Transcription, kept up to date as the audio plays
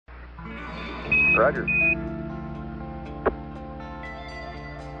Roger.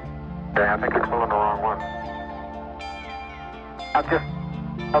 Okay, I think you're pulling the wrong one.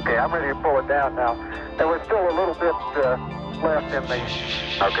 Okay, I'm ready to pull it down now. There was still a little bit left in the...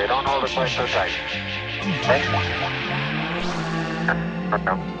 Okay, don't hold it quite so tight. Okay.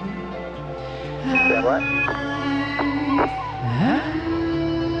 Stand what?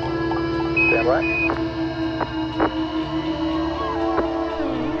 Stand what?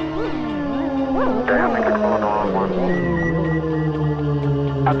 Okay, I think you're pulling the wrong one.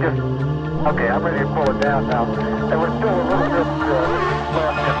 Okay, I'm ready to pull it down now. There was still a little bit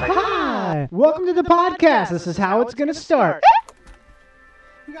left in the... Hi! Welcome to the podcast. This is how it's gonna start.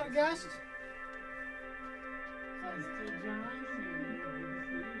 You got a guest?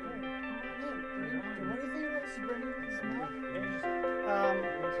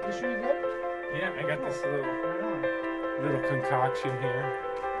 You sure you're good? Yeah, I got this little concoction here.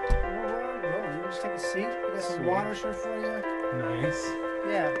 You just take a seat. I got some water here for you. Nice.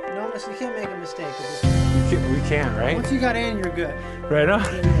 Yeah, no, listen, you can't make a mistake at this point. We can, right? Once you got in, you're good. Right on.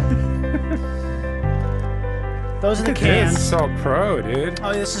 Those are the This cans. is all pro, dude.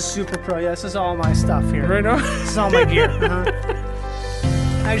 Oh, this is super pro. Yeah, this is all my stuff here. Right on. This is all my gear.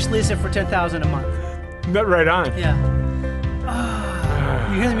 I just lease it for $10,000 a month. Not right on. Yeah.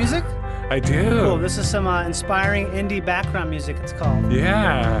 You hear the music? I do. Cool. This is some inspiring indie background music. It's called.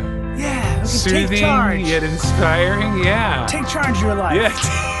 Yeah. Yeah. We can Soothing take charge. yet inspiring. Yeah. Take charge of your life. Yeah.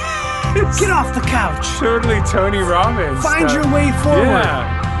 Get off the couch. Totally Tony Robbins. Find stuff. your way forward.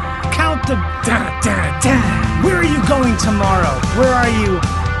 Yeah. Count the Where are you going tomorrow? Where are you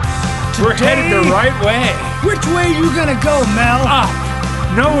today? We're headed the right way. Which way are you gonna go, Mel? Up.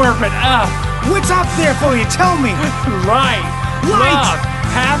 Nowhere but up. What's up there for you? Tell me. Light. Light. Love.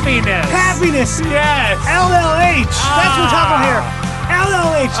 Happiness. Happiness. Yes. LLH. That's what we're talking here.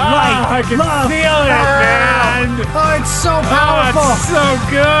 LLH. Light. I can love. feel it, man. Oh, it's so powerful. Oh, it's so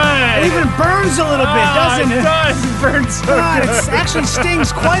good. It even burns a little bit, doesn't it? It does burn so God, good. it actually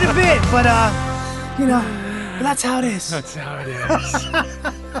stings quite a bit, but that's how it is. That's how it is.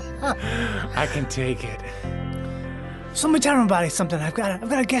 I can take it. So let me tell everybody something. I've got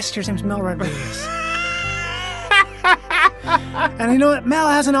a guest here. His name's Mel Rodriguez. And you know what? Mel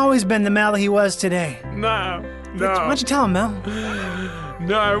hasn't always been the Mel he was today. No. Why don't you tell him, Mel?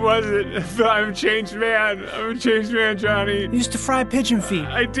 No, I wasn't. I'm a changed man. I'm a changed man, Johnny. You used to fry pigeon feet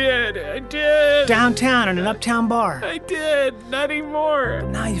I did. downtown in an uptown bar. I did. Not anymore.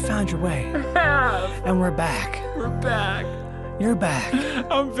 Now you found your way, Have. and we're back. We're back. You're back.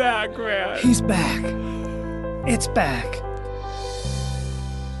 I'm back, man. He's back. It's back.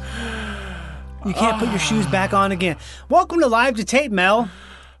 You can't put your shoes back on again. Welcome to Live to Tape, Mel.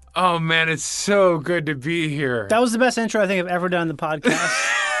 Oh, man, it's so good to be here. That was the best intro I think I've ever done in the podcast.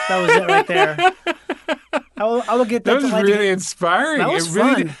 That was it right there. I will get that. That was really inspiring. That was it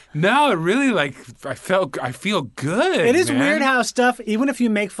really fun. No, it really I feel good. It is man. weird how stuff, even if you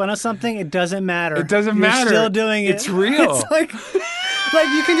make fun of something, it doesn't matter. It doesn't You're matter. still doing it. It's real. It's like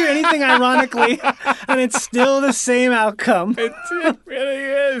you can do anything ironically, and it's still the same outcome. It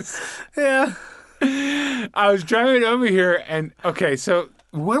really is. Yeah. I was driving over here, and okay, so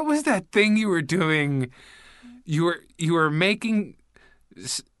what was that thing you were doing? You were making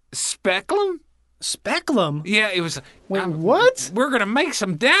speculum. Speculum? Yeah, it was. Wait, what? We're gonna make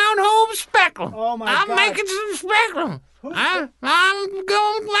some down-home speculum. Oh my I'm God. making some speculum. I'm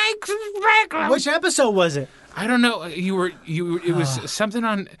gonna make some speculum. Which episode was it? I don't know. It was something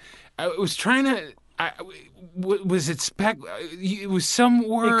on. I was trying to. Was it spec? It was some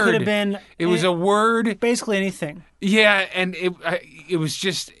word. It could have been. It was a word. Basically anything. Yeah, and it was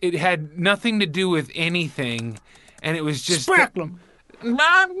just. It had nothing to do with anything, and it was just Speculum. We're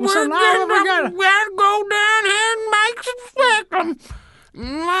gonna go down here and make some speculum.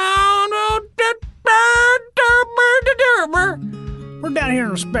 We're down here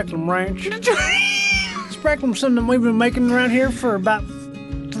in the Speculum Ranch. Speculum's something we've been making around here for about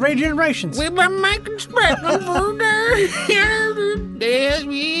 3 generations. We've been making speculum for yes,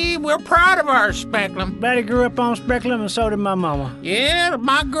 we're proud of our speculum. Daddy grew up on speculum, and so did my mama. Yeah,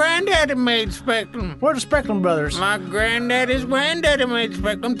 my granddaddy made speculum. We're the Speculum brothers. My granddaddy's granddaddy made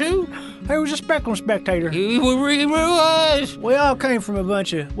speculum too. He was a Speculum spectator. He really was. We all came from a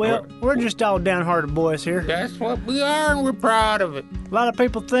bunch of, we're just all downhearted boys here. That's what we are, and we're proud of it. A lot of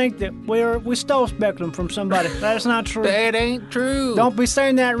people think that we stole Speculum from somebody. That's not true. That ain't true. Don't be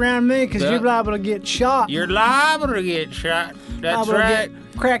saying that around me, because you're liable to get shot. You're liable to get shot. That's Liable to right.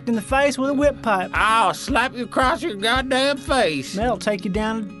 get cracked in the face with a whip pipe. I'll slap you across your goddamn face. That'll take you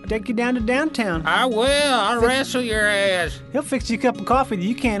down to downtown. I will. I'll wrestle your ass. He'll fix you a cup of coffee that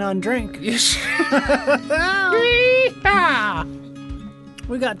you can't undrink. Yes.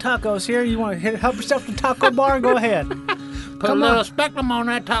 We got tacos here. You want to help yourself to taco bar? Go ahead. Put a little speculum on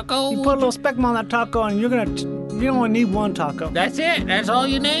that taco. You put a little speculum on that taco, and you only need one taco. That's it. That's all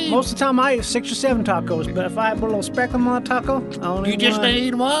you need. Most of the time, I eat 6 or 7 tacos, but if I put a little speculum on a taco, I only You just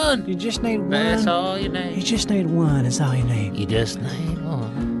need one. You just need one. That's all you need. You just need one. Is all you need. You just need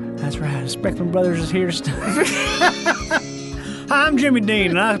one. That's right. Speculum Brothers is here to stay. Hi, I'm Jimmy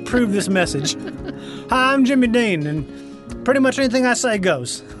Dean, and I approve this message. Hi, I'm Jimmy Dean, and pretty much anything I say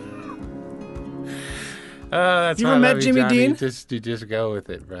goes. That's You why ever I met love you, Jimmy Johnny. Dean? You just go with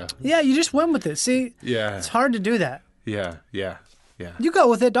it, bro. Yeah, you just went with it. See, Yeah. it's hard to do that. Yeah. You go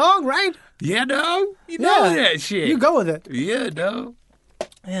with it, dog, right? Yeah, dog. You know Yeah. that shit. You go with it. Yeah, dog.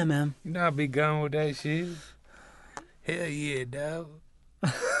 Yeah, man. You know I be going with that shit. Hell yeah, dog.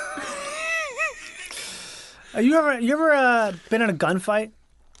 You ever been in a gunfight?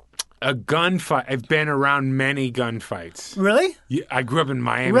 A gunfight. I've been around many gunfights. Really? Yeah, I grew up in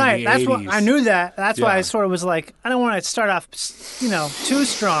Miami Right. in the That's 80s. what I knew that. That's why Yeah. I sort of was like, I don't want to start off, too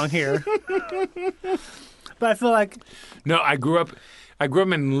strong here. But I feel like, No, I grew up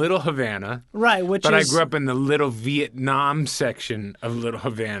in Little Havana, right, which but is. I grew up in the Little Vietnam section of Little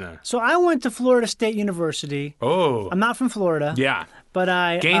Havana. So I went to Florida State University. Oh, I'm not from Florida. yeah. But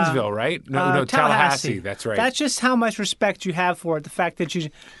I. Gainesville, right? No, Tallahassee. That's right. That's just how much respect you have for it. The fact that you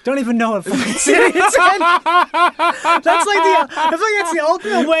don't even know what fucking city it's in. That's like I feel like that's the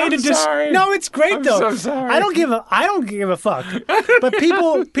ultimate way to just. sorry. No, it's great I'm though. so sorry. I don't give a fuck. But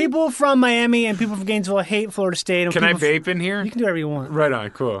people from Miami and people from Gainesville hate Florida State. And Can I people vape in here? You can do whatever you want. Right on,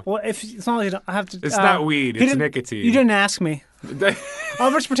 cool. Well, as long as you don't I have to. It's not weed, he it's didn't- nicotine. You didn't ask me.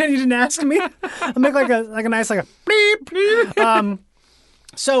 I'll just pretend you didn't ask me. I'll make like a nice like a bleep.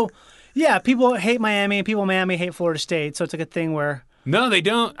 So, yeah, people hate Miami, and people in Miami hate Florida State. So it's like a thing where No, they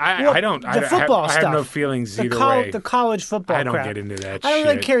don't. Well, I don't. the football I have no stuff. feelings the either way. the college football. I don't crap. get into that I don't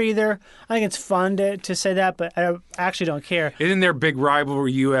really shit. care either. I think it's fun to say that, but I actually don't care. Isn't there a big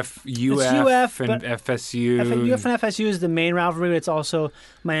rivalry UF UF, and but FSU? UF and FSU is the main rivalry. But it's also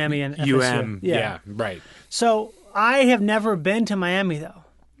Miami and FSU. UM. Yeah, right. So I have never been to Miami though.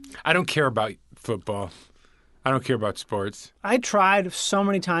 I don't care about football. I don't care about sports. I tried so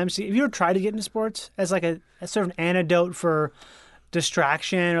many times. Have you ever tried to get into sports as like a sort of an antidote for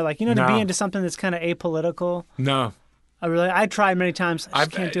distraction or like, to No. be into something that's kind of apolitical? No, I tried many times. I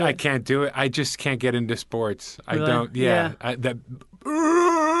just can't do it. I can't do it. I just can't get into sports. Really? I don't. Yeah, Yeah.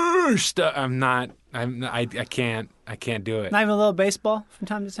 Stuff. I can't. I can't do it. Not even a little baseball from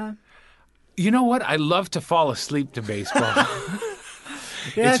time to time? You know what? I love to fall asleep to baseball.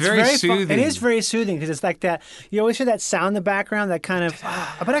 Yeah, It's very fun. soothing. It is very soothing because it's like that. You always hear that sound in the background that kind of.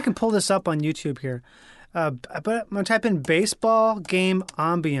 I bet I can pull this up on YouTube here. I bet I'm going to type in baseball game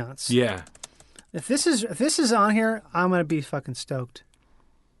ambiance. Yeah. If this is on here, I'm going to be fucking stoked.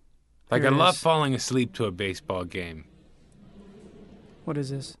 Like, Here I it love is. falling asleep to a baseball game. What is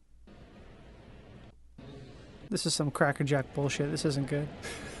this? This is some crackerjack bullshit. This isn't good.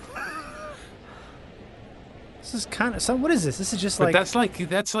 This is kind of. What is this? This is just But like. that's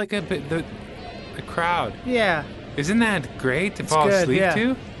like a bit the crowd. Yeah. Isn't that great to fall good, asleep yeah.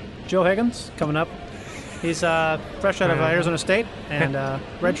 to? Joe Higgins coming up. He's fresh out of Arizona State and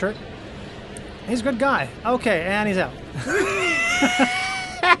red shirt. He's a good guy. Okay, and he's out.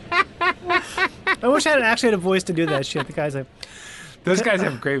 I wish I actually had a voice to do that shit. The guy's like, Those guys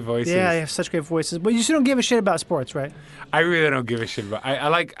have great voices. yeah, they have such great voices. But you just don't give a shit about sports, right? I really don't give a shit about. I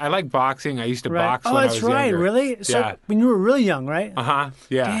like boxing. I used to Right. box Oh, when I that's was right. younger. Really? So Yeah. when you were really young, right?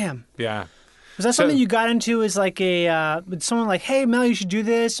 Yeah. Damn. Yeah. Was that something you got into as like with someone like, hey, Mel, you should do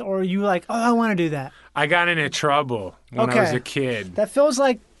this? Or you like, oh, I want to do that? I got into trouble when I was Okay. a kid. That feels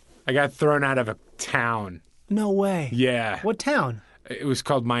like, I got thrown out of a town. no way. Yeah. What town? It was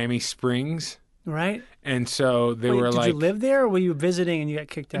called Miami Springs, Right? and so they Wait, were did like, you live there or were you visiting and you got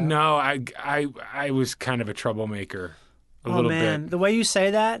kicked out? no, I was kind of a troublemaker. A Oh, little man. bit. The way you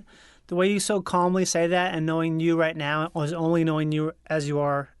say that, the way you so calmly say that and knowing you right now was only knowing you as you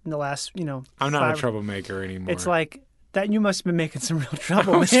are in the last, I'm not a 5 troublemaker anymore. It's like that you must have been making some real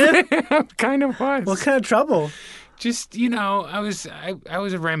trouble, man. kind of was. What kind of trouble? Just I was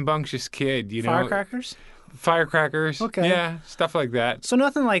a rambunctious kid. Firecrackers? Firecrackers. Okay. Yeah, stuff like that. So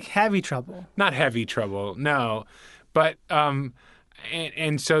nothing like heavy trouble. Not heavy trouble, no. But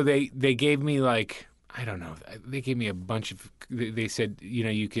and so they gave me like I don't know. They gave me a bunch of. They said,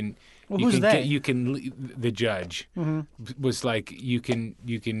 you can. Well, you who's can they? You can. The judge was like, you can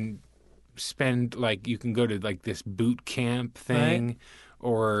spend like you can go to like this boot camp thing, Right.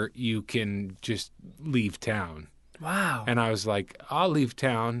 or you can just leave town. Wow. And I was like, I'll leave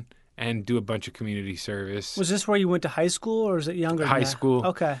town and do a bunch of community service. Was this where you went to high school, or is it younger? High than that? school.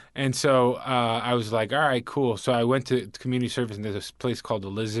 Okay. And so I was like, all right, cool. So I went to community service, and there's this place called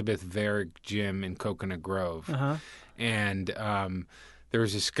Elizabeth Varick Gym in Coconut Grove. Uh-huh. And there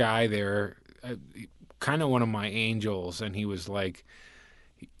was this guy there, kind of one of my angels, and he was like,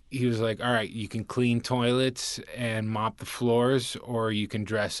 all right, you can clean toilets and mop the floors, or you can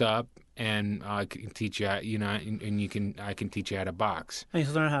dress up, and I can teach you, and I can teach you how to box. I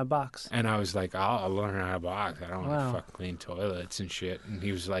used to learn how to box. And I was like, I'll learn how to box. I don't want Wow. to fucking clean toilets and shit. And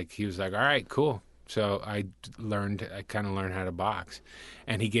he was like, all right, cool. So I kind of learned how to box,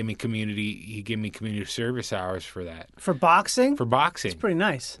 and he gave me community service hours for that. For boxing? For boxing. Pretty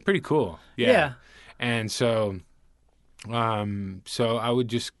nice. Pretty cool. Yeah. And so I would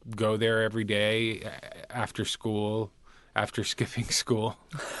just go there every day after school, after skipping school.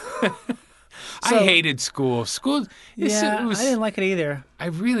 I hated school. School. I didn't like it either, I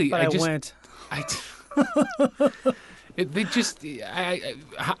went.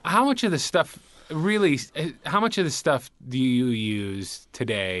 How much of the stuff really? How much of the stuff do you use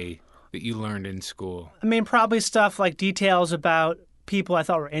today that you learned in school? I mean, probably stuff like details about people I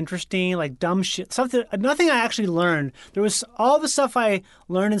thought were interesting, like dumb shit. Nothing I actually learned. There was all the stuff I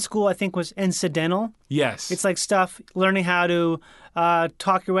learned in school, I think, was incidental. Yes. It's like stuff, learning how to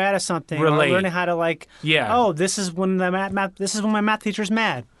talk your way out of something. Relate. Or learning how to Yeah. oh, this is when my math teacher's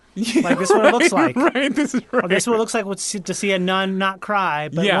mad. Like, this is what it looks like. Right, this is right. Or this is what it looks like to see a nun not cry,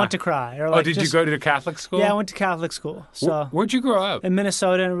 but Yeah. want to cry. Or like, Did you go to Catholic school? Yeah, I went to Catholic school. So Where'd you grow up? in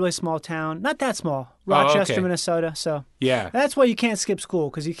Minnesota, in a really small town. Not that small. Rochester, okay. Minnesota. So Yeah. that's why you can't skip school,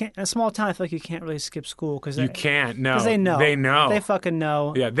 because you can't. In a small town, I feel like you can't really skip school because You can't. No. Because they know. They know. They fucking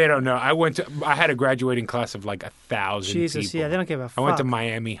know. Yeah, they don't know. I had a graduating class of like 1,000 Jesus, people. yeah, they don't give a fuck. I went to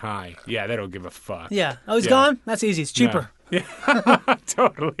Miami High. Yeah, they don't give a fuck. Yeah. Oh, he's Yeah. gone? That's easy. It's cheaper. Yeah,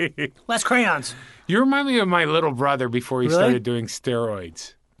 totally. Less crayons. You remind me of my little brother before he Really? started doing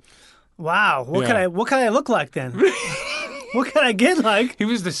steroids. Wow. What Yeah. could I look like then? What could I get like? He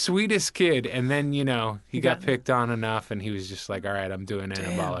was the sweetest kid, and then he got got- picked on enough, and he was just like, "All right, I'm doing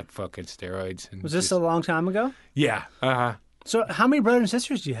anabolic fucking steroids." And Was this just, a long time ago? Yeah. So how many brothers and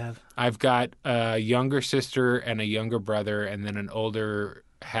sisters do you have? I've got a younger sister and a younger brother, and then an older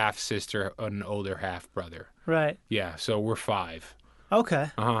half sister and an older half brother. Right. Yeah, so we're 5. Okay.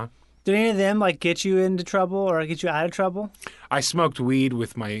 Uh-huh. Did any of them like get you into trouble or get you out of trouble? I smoked weed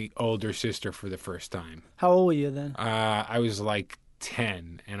with my older sister for the first time. How old were you then? I was like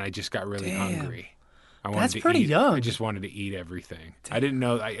 10, and I just got really Damn. hungry. I wanted That's to pretty eat. young. I just wanted to eat everything. I didn't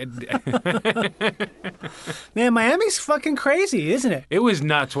know. Man, Miami's fucking crazy, isn't it? It was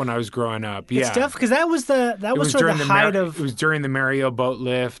nuts when I was growing up. Yeah, It's tough because that was sort of the height of. It was during the Mario boat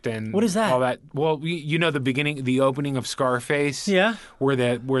lift and What is that? all that. Well, the opening of Scarface. Yeah. where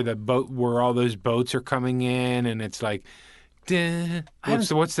where all those boats are coming in, and it's like, duh. What's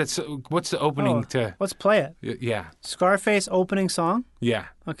the opening to? Let's play it. Yeah, Scarface opening song. yeah,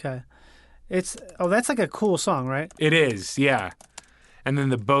 Okay. That's like a cool song, right? it is. Yeah, and then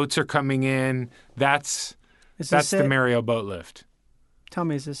the boats are coming in. That's Is the this it? Mario boat lift. Tell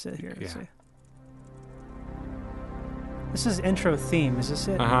me, is this it here? Let's Yeah. see. This is intro theme. Is this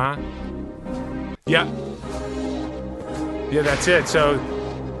it? Uh-huh. Yeah. Yeah, that's it. So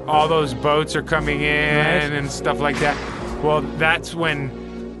all those boats are coming in Right. and stuff like that. Well, that's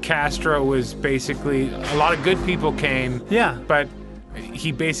when Castro was basically, a lot of good people came, Yeah. but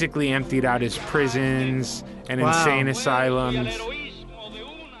he basically emptied out his prisons and Wow. insane asylums.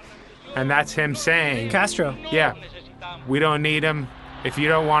 And that's him saying, Castro. yeah, we don't need him. If you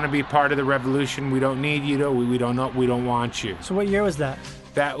don't want to be part of the revolution, we don't need you. We don't want you. So what year was that?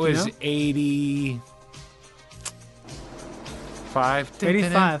 That was know? 85.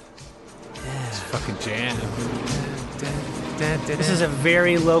 85. It's a fucking jam. This is a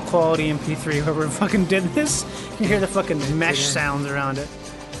very low quality MP3. Whoever fucking did this, you can hear the fucking mesh sounds around it.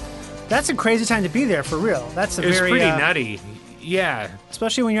 That's a crazy time to be there, for real. That's a It was very pretty nutty. Yeah.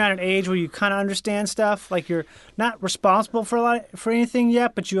 especially when you're at an age where you kind of understand stuff. Like, you're not responsible for anything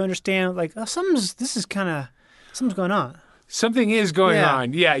yet, but you understand like, oh, something's going on. Something is going Yeah.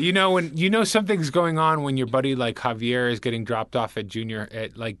 on. Yeah, when something's going on when your buddy like Javier is getting dropped off at junior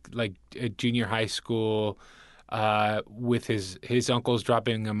high school. with his uncle's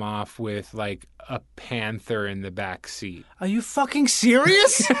dropping him off with like a panther in the back seat. Are you fucking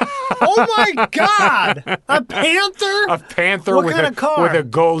serious? Oh my God! A panther? A panther What with kind of car? with a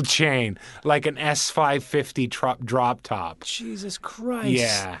gold chain, like an S550 drop top. Jesus Christ!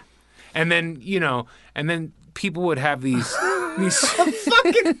 Yeah, and then people would have these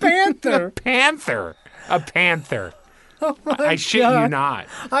Fucking panther! a panther. Oh my I shit God. you not.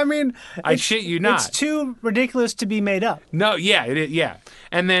 I mean, I shit you not. It's too ridiculous to be made up. No, yeah, yeah.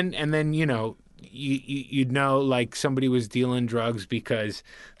 And then you'd know like somebody was dealing drugs because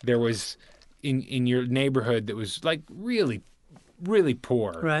there was in your neighborhood that was like really, really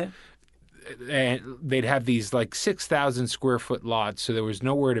poor. Right. And they'd have these like 6,000 square foot lots, so there was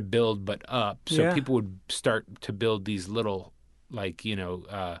nowhere to build but up. So Yeah. people would start to build these little, like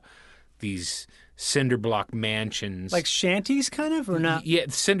these cinder block mansions, Like shanties, kind of, or not? Yeah,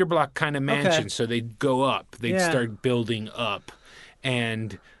 cinder block kind of mansions. So they'd go up. They'd Yeah. start building up,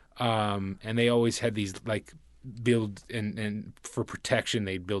 and they always had these like build and for protection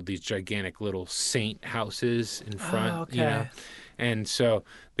they'd build these gigantic little saint houses in front. Oh, okay. And so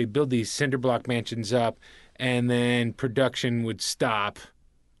they build these cinder block mansions up, and then production would stop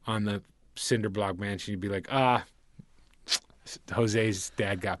on the cinder block mansion. You'd be like, Jose's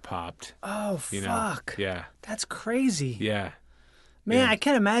dad got popped. Oh, fuck. Yeah. That's crazy. Yeah. Man, Yeah. I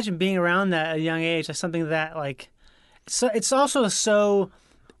can't imagine being around that at a young age. That's something that, like, so it's also so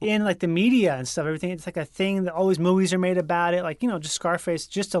in, like, the media and stuff, everything. It's like a thing that always movies are made about it. Like, just Scarface,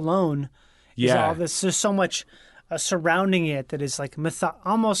 just alone. Is Yeah. all this. There's so much surrounding it that is, like,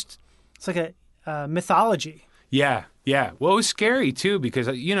 almost, it's like a mythology. Yeah, yeah. Well, it was scary too because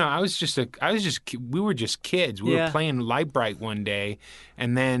we were just kids. We Yeah. were playing Light Bright one day,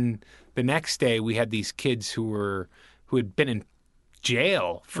 and then the next day we had these kids who had been in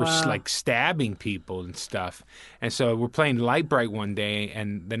jail for Wow. like stabbing people and stuff. And so we're playing Light Bright one day,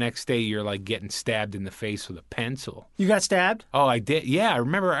 and the next day you're like getting stabbed in the face with a pencil. You got stabbed? Oh, I did. Yeah, I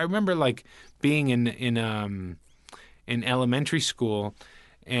remember like being in elementary school,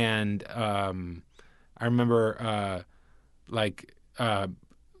 and I remember like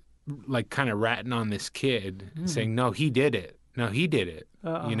kind of ratting on this kid, saying, "No, he did it. No, he did it."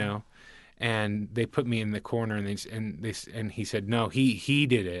 Uh-oh. And they put me in the corner, and he said, "No, he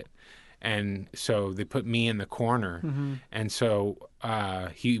did it." And so they put me in the corner, and so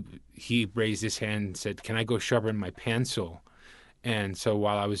he raised his hand and said, "Can I go sharpen my pencil?" And so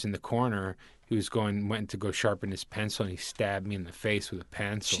while I was in the corner, he went to go sharpen his pencil, and he stabbed me in the face with a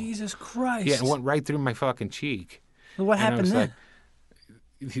pencil. Jesus Christ. Yeah, it went right through my fucking cheek. What And I happened was then?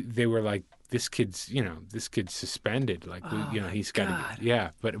 they were like, this kid's suspended. Like, he's got God. to, yeah.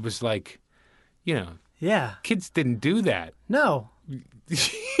 But it was like, Yeah. kids didn't do that. No.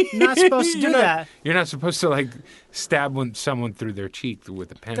 Not supposed to do that. You're not supposed to like stab someone through their cheek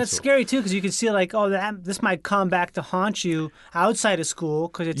with a pencil. That's scary too, because you can see like, this might come back to haunt you outside of school,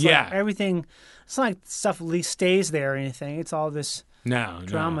 because it's Yeah. like everything. It's not like stuff at least stays there or anything. It's all this. No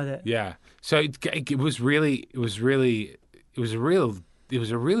drama that- Yeah. So it was a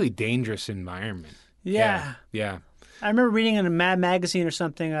really dangerous environment. Yeah. Yeah. I remember reading in a Mad magazine or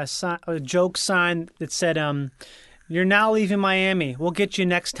something a joke sign that said, "You're now leaving Miami. We'll get you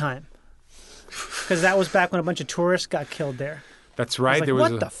next time." Because that was back when a bunch of tourists got killed there. That's I right. was like, There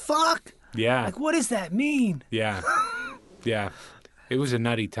was what the fuck? yeah. Like, what does that mean? Yeah. Yeah. It was a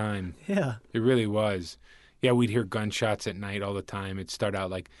nutty time. Yeah. It really was. Yeah, we'd hear gunshots at night all the time. It'd start out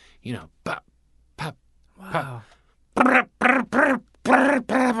like, pop, pop, Wow.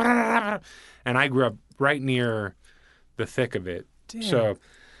 and I grew up right near the thick of it. Damn. So,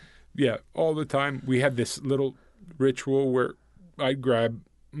 yeah, all the time we had this little ritual where I'd grab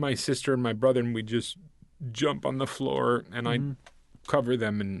my sister and my brother and we'd just jump on the floor and I'd cover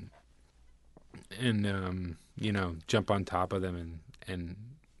them and jump on top of them and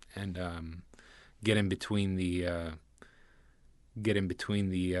get in between the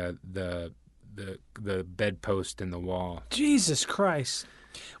bedpost and the wall. Jesus Christ.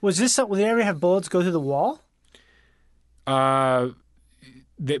 Was this something? Did they ever have bullets go through the wall?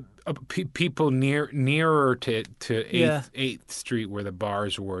 People nearer to 8th, Yeah. 8th Street where the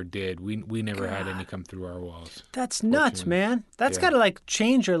bars were did. We never had any come through our walls. That's nuts, man. That's Yeah. got to like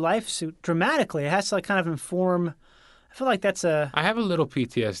change your life dramatically. It has to like kind of inform. I feel like that's a I have a little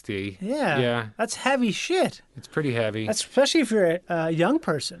PTSD. yeah. Yeah. That's heavy shit. It's pretty heavy. That's especially if you're a young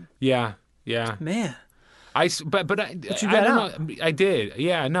person. Yeah. Man. But I you I got don't know. I did.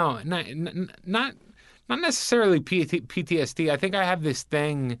 Yeah. No. Not necessarily PTSD. I think I have this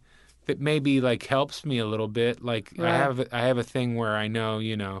thing that maybe like helps me a little bit. Like Right. I have a thing where I know,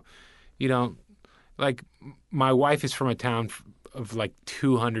 you don't like my wife is from a town of like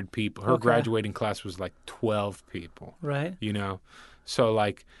 200 people. Her Okay. graduating class was like 12 people. Right. You know, so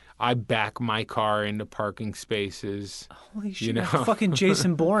like I back my car into parking spaces. Holy shit! You know? Like fucking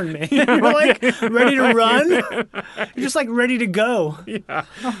Jason Bourne, man. You're like ready to run. You're just like ready to go. Yeah.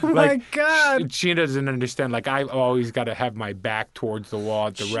 Oh my God. She doesn't understand. Like I've always got to have my back towards the wall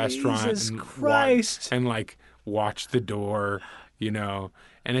at the restaurant Jesus and Christ. and like watch the door, you know.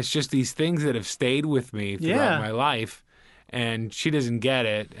 And it's just these things that have stayed with me throughout Yeah. my life. And she doesn't get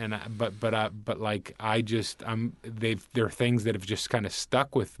it, and but like they're things that have just kind of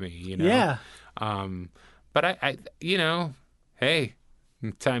stuck with me, you know. Yeah. But I you know, hey,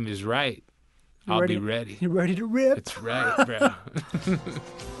 when time is right, I'll be ready. You're ready to rip. That's right, bro.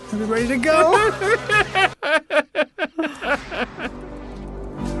 Are you ready to go?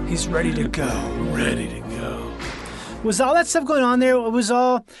 He's ready to go. Ready to go. Was all that stuff going on there? Was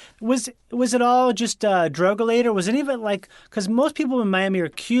it all just drug related? Or was any of it like? Because most people in Miami are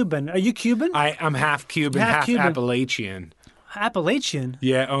Cuban. Are you Cuban? I'm half Cuban, half Cuban. Appalachian. Appalachian.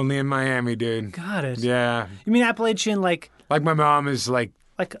 Yeah, only in Miami, dude. Got it. Yeah, You mean Appalachian like like my mom is like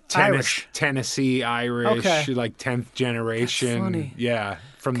Irish? Tennessee Irish, Okay. like 10th generation. That's funny. Yeah,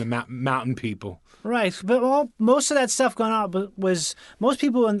 from the mountain people. Right, but most of that stuff going on was most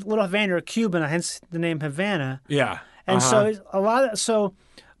people in Little Havana are Cuban, hence the name Havana. Yeah, And so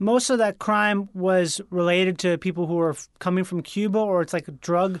most of that crime was related to people who were coming from Cuba, or it's like a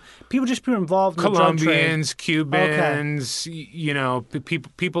drug. People involved in the drug trade. Colombians, Cubans, you know,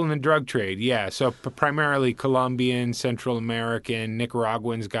 people in the drug trade. Yeah, so primarily Colombian, Central American,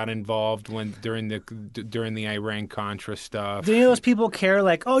 Nicaraguans got involved during the Iran Contra stuff. Do any of those people care?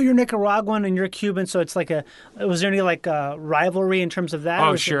 Like, oh, you're Nicaraguan and you're Cuban, so it's like was there any like rivalry in terms of that?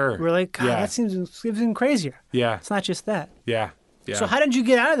 Oh, Or is it sure. Really? God, Yeah. that seems even crazier. Yeah, It's not just that. yeah. Yeah. So how did you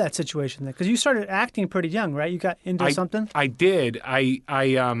get out of that situation then? Because you started acting pretty young, right? You got into something? I did. I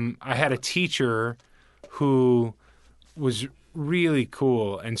had a teacher who was really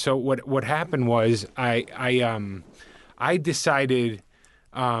cool, and so what happened was I decided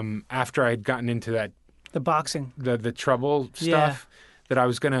after I had gotten into that The boxing. the trouble stuff Yeah. that I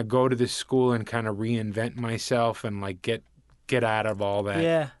was gonna go to this school and kind of reinvent myself and like get out of all that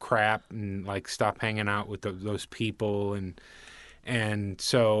Yeah. crap and like stop hanging out with those people and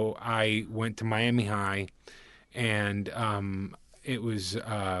so I went to Miami High, and it was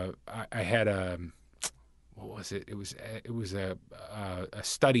I had a what was it? It was a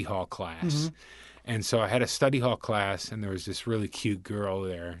study hall class. Mm-hmm. And so I had a study hall class, and there was this really cute girl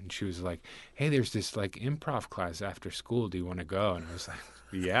there, and she was like, "Hey, there's this like improv class after school. Do you want to go?" And I was like,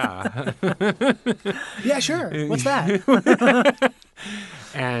 "Yeah." Yeah, sure. What's that?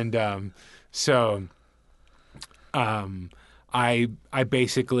 And so I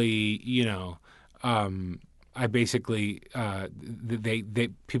basically, you know, they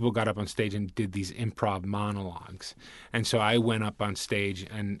people got up on stage and did these improv monologues, and so I went up on stage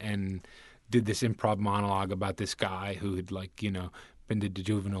and did this improv monologue about this guy who had like, you know, been to the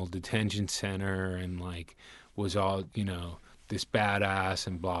juvenile detention center and like was all, you know, this badass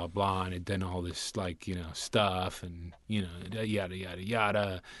and blah blah, and had done all this like, you know, stuff and, you know, yada yada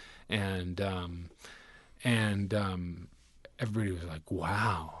yada, and everybody was like,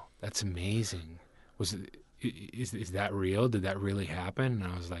 "Wow, that's amazing. Is that real? Did that really happen?" And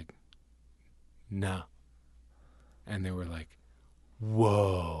I was like, "No." And they were like,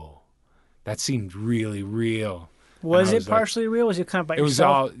 "Whoa, that seemed really real." Was I it was like- partially real? Was it kind of by It was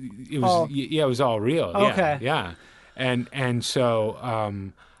yourself? it was all real. Okay. Yeah. And so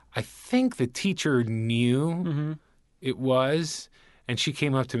I think the teacher knew it was, and she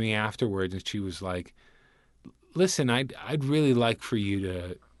came up to me afterwards and she was like, "Listen, I'd really like for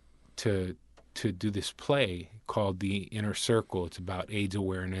you to do this play called The Inner Circle. It's about AIDS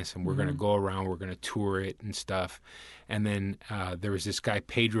awareness, and we're going to go around, we're going to tour it and stuff." And then there was this guy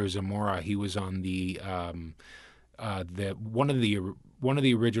Pedro Zamora. He was on the one of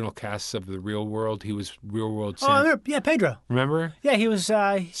the original casts of The Real World. He was Real World. Oh, I remember. Yeah, Pedro. Remember? Yeah, he was.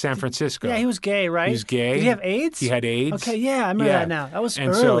 San Francisco. Yeah, he was gay, right? He was gay. Did he have AIDS? He had AIDS. Okay, yeah, I remember that now. That was and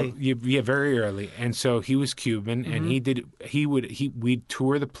early. so yeah, very early. And so he was Cuban, and we'd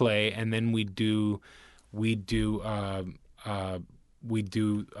tour the play, and then we'd do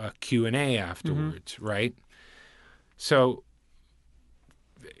a Q&A afterwards, right? So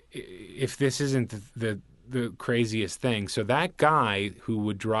if this isn't the craziest thing, so that guy who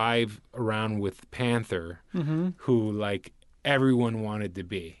would drive around with Panther, who like everyone wanted to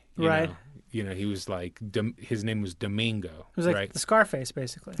be, you Right. know, he was like, his name was Domingo. It was like right? the Scarface,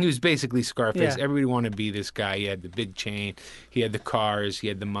 basically. He was basically Scarface. Yeah. Everybody wanted to be this guy. He had the big chain. He had the cars. He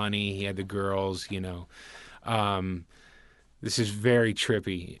had the money. He had the girls, This is very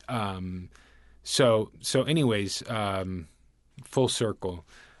trippy. So anyways, full circle.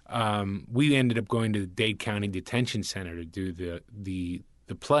 We ended up going to the Dade County Detention Center to do the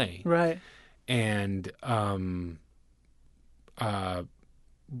play. Right. And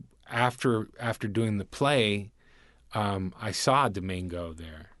after doing the play, I saw Domingo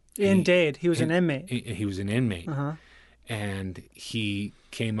there. In Dade. He was an inmate. He was an inmate. Uh-huh. And he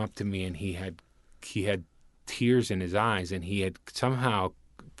came up to me, and he had tears in his eyes, and he had somehow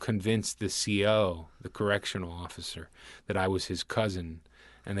convinced the CO, the correctional officer, that I was his cousin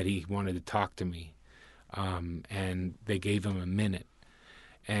and that he wanted to talk to me. And they gave him a minute,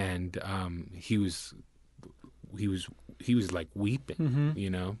 and he was like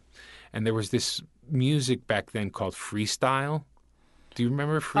weeping, And there was this music back then called freestyle. Do you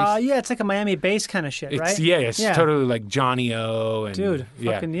remember freestyle? Yeah, it's like a Miami bass kind of shit, right? It's totally like Johnny O. And, dude,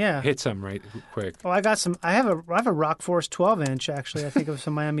 fucking yeah. Hit some right quick. Oh, I have a Rock Force 12-inch, actually. I think of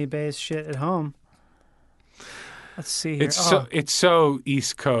some Miami bass shit at home. Let's see here. It's so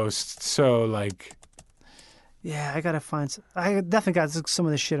East Coast, so like... Yeah, I gotta find... I definitely got some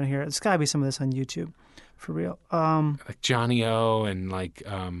of this shit on here. There's gotta be some of this on YouTube, for real. Like Johnny O and like...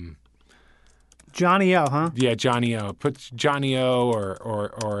 Johnny O, huh? Yeah, Johnny O. Put Johnny O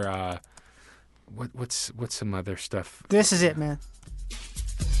or what's some other stuff? This is it, man.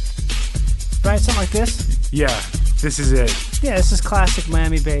 Right, something like this? Yeah, this is it. Yeah, this is classic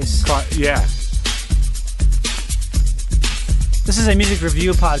Miami bass. Yeah. This is a music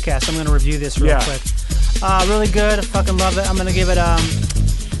review podcast. I'm going to review this real quick. Really good. I fucking love it. I'm going to give it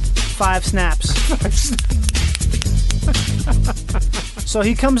 5 snaps. So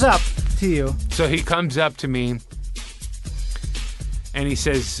he comes up to you. So he comes up to me and he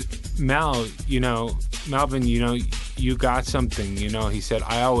says, Melvin, you got something, He said,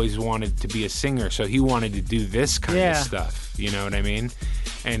 I always wanted to be a singer, so he wanted to do this kind of stuff. You know what I mean?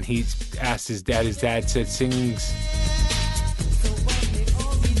 And he asked his dad. His dad said, singing's...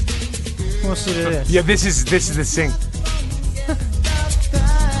 Let's do this. Yeah, this is the sing.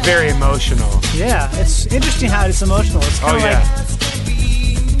 Very emotional. Yeah, it's interesting how it's emotional. It's kind of like...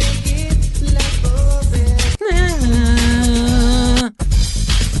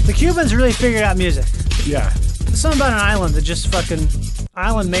 The Cubans really figured out music. Yeah. There's something about an island that just fucking...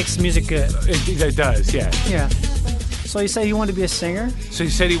 Island makes music good. It does, yeah. Yeah. So you say he wanted to be a singer? So he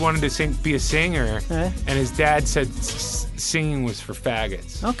said he wanted to be a singer, and his dad said singing was for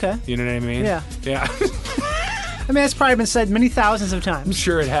faggots. Okay. You know what I mean? Yeah. Yeah. I mean, it's probably been said many thousands of times. I'm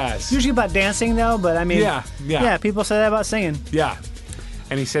sure it has. Usually about dancing, though, but I mean... Yeah. Yeah, people say that about singing. Yeah.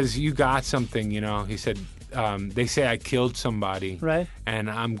 And he says, you got something, He said, they say I killed somebody. Right.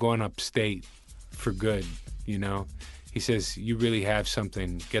 And I'm going upstate for good, He says, you really have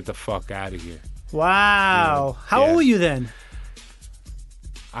something. Get the fuck out of here. Wow. How old were you then?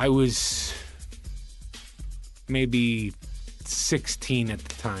 I was maybe 16 at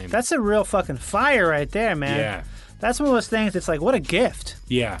the time. That's a real fucking fire right there, man. Yeah. That's one of those things that's like, what a gift.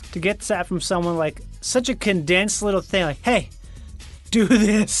 Yeah. To get that from someone, like, such a condensed little thing. Like, hey, do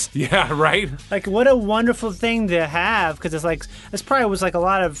this. Yeah, right? Like, what a wonderful thing to have, because it's like, this probably was like a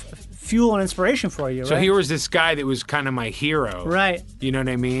lot of fuel and inspiration for you, right? So here was this guy that was kind of my hero. Right. You know what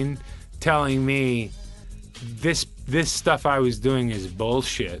I mean? Telling me this stuff I was doing is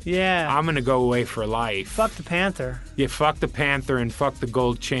bullshit. Yeah. I'm going to go away for life. Fuck the Panther. Yeah, fuck the Panther and fuck the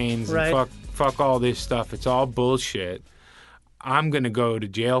gold chains right. and fuck all this stuff. It's all bullshit. I'm going to go to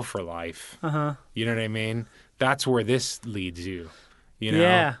jail for life. Uh-huh. You know what I mean? That's where this leads you.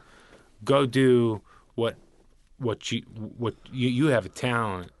 Yeah. Go do what you have a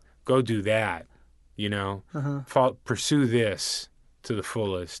talent. Go do that. Pursue this to the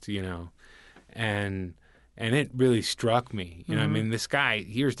fullest, and it really struck me. I mean, this guy,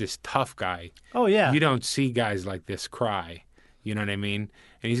 here's this tough guy. Oh yeah. You don't see guys like this cry. You know what I mean?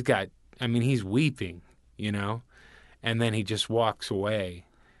 And he's weeping, and then he just walks away,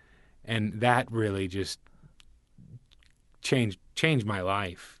 and that really just changed my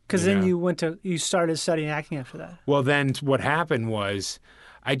life. Because then you started studying acting after that. Well, then what happened was,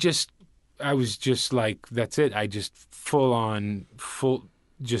 I was just like, that's it. I just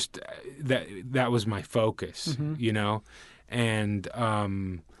that was my focus, and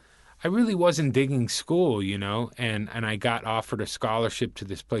I really wasn't digging school, and I got offered a scholarship to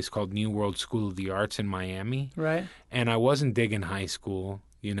this place called New World School of the Arts in Miami. Right. And I wasn't digging high school,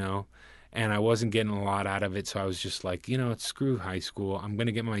 and I wasn't getting a lot out of it. So I was just like, screw high school. I'm going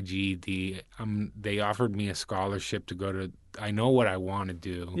to get my GED. They offered me a scholarship to go to, I know what I want to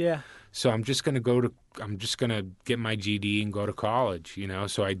do. Yeah. So I'm just going to get my GED and go to college,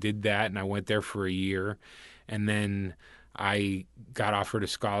 So I did that, and I went there for a year, and then I got offered a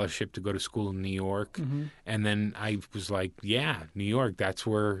scholarship to go to school in New York, and then I was like, yeah, New York, that's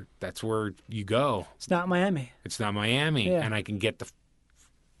where you go. It's not Miami. It's not Miami, Yeah. and I can get the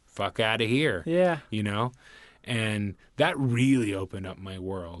fuck out of here. Yeah. And that really opened up my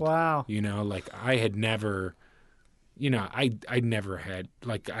world. Wow. Like I had never, I never had,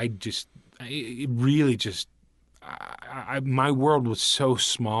 like, it really just, my world was so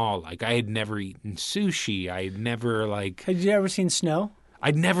small. Like I had never eaten sushi. I had never Had you ever seen snow?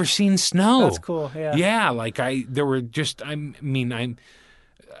 I'd never seen snow. That's cool. Yeah. Yeah. Like there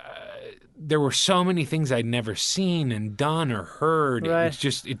were so many things I'd never seen and done or heard. Right.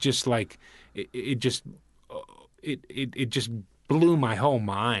 It just blew my whole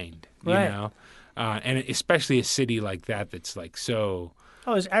mind, Right. And especially a city like that that's like so.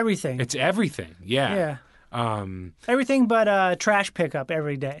 Oh, it's everything. It's everything. Yeah. Yeah. Everything but trash pickup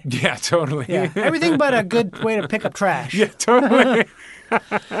every day. Yeah, totally. Yeah. Everything but a good way to pick up trash. Yeah, totally.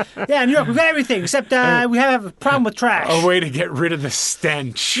 Yeah, in New York, we've got everything except we have a problem with trash. A way to get rid of the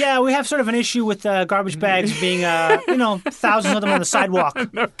stench. Yeah, we have sort of an issue with garbage bags being, thousands of them on the sidewalk.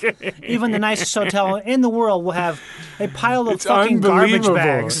 Okay. Even the nicest hotel in the world will have a pile of It's fucking garbage unbelievable.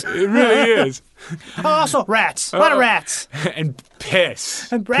 bags. It really is. Oh, also rats. A lot of rats. And piss.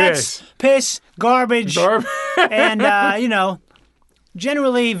 And rats, piss, garbage, Piss. and,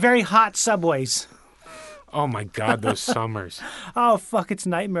 generally very hot subways. Oh my God, those summers. Oh, fuck, it's a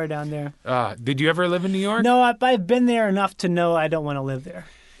nightmare down there. Did you ever live in New York? No, I've been there enough to know I don't want to live there.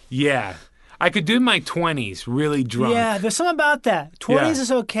 Yeah. I could do my 20s really drunk. Yeah, there's something about that. 20s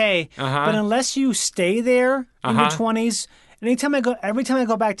is okay, but unless you stay there in your 20s, every time I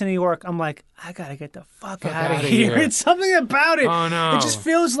go back to New York, I'm like, I gotta get the fuck out of here. It's something about it. Oh, no. It just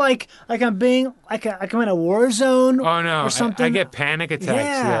feels like I'm being like I'm in a war zone. Oh, no. Or something. I get panic attacks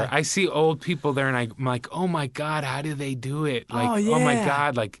Yeah. there. I see old people there, and I'm like, oh, my God, how do they do it? Like, Oh, my yeah.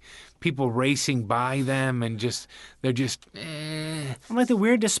 God, like people racing by them, and they're just, I'm like the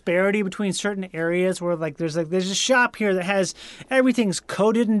weird disparity between certain areas where there's a shop here that has everything's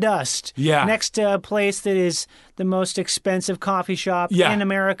coated in dust. Yeah. Next to a place that is the most expensive coffee shop Yeah. in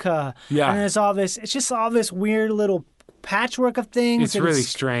America. Yeah. And there's all this. It's just all this weird little patchwork of things. It's that really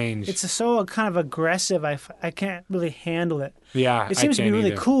strange. It's so kind of aggressive. I can't really handle it. Yeah, It seems to be can't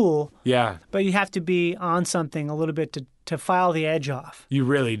really either. cool, Yeah, but you have to be on something a little bit to file the edge off. you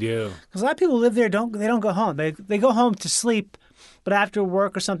really do. Because a lot of people live there they don't go home. They go home to sleep, but after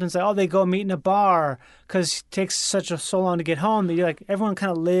work or something, it's like, they go meet in a bar because it takes so long to get home that you're like, everyone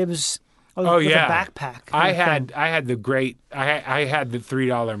kind of lives with a backpack. I had the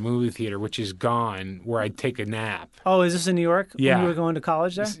 $3 movie theater, which is gone, where I'd take a nap. Oh, is this in New York? Yeah. When you were going to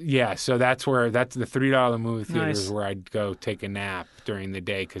college there? Yeah, so that's the $3 movie theater Nice. is where I'd go take a nap during the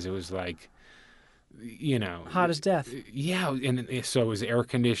day because it was like, Hot as death. Yeah, and so it was air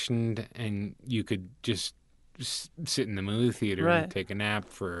conditioned, and you could just sit in the movie theater Right. and take a nap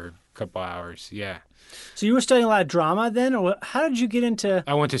for a couple hours. Yeah. So you were studying a lot of drama then? Or how did you get into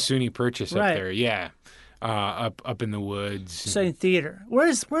I went to SUNY Purchase Right. up there. Yeah. Up in the woods. studying theater?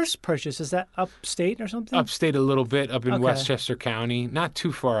 Where's Purchase? Is that upstate or something? Upstate a little bit, up in Okay. Westchester County. Not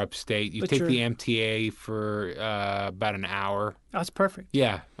too far upstate. You But take you're- the MTA for about an hour. Oh, that's perfect.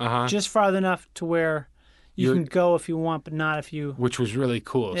 Yeah. Uh-huh. Just farther enough to where you You're- can go if you want, but not if you... Which was really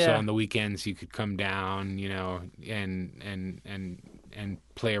cool. So Yeah. on the weekends you could come down, and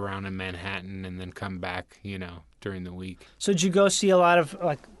play around in Manhattan and then come back, during the week. So did you go see a lot of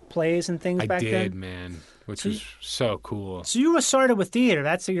plays and things I back did, then? man, which So was so cool. So you were started with theater.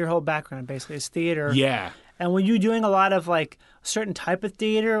 That's your whole background, basically, is theater. Yeah. And were you doing a lot of a certain type of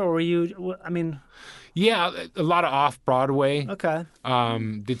theater, or were you? Yeah, a lot of off-Broadway. Okay.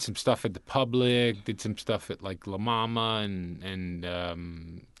 Did some stuff at the Public, did some stuff at La Mama,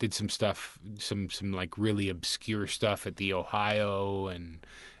 and did some stuff, some really obscure stuff at the Ohio, and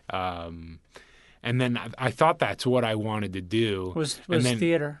then I thought that's what I wanted to do. Was And then,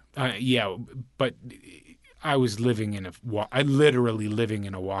 theater? Yeah, but I was literally living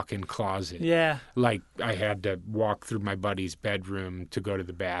in a walk-in closet. Yeah. Like I had to walk through my buddy's bedroom to go to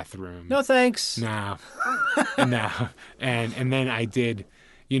the bathroom. No thanks. No. No. And then I did,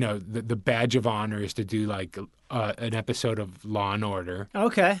 the badge of honor is to do an episode of Law and Order.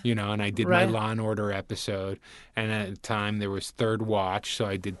 Okay. And I did Right. my Law and Order episode, and at the time there was Third Watch, so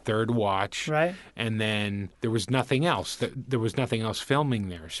I did Third Watch, Right. and then there was nothing else. There was nothing else filming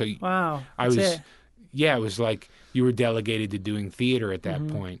there, so Wow. I That's was, it. yeah, it was like you were delegated to doing theater at that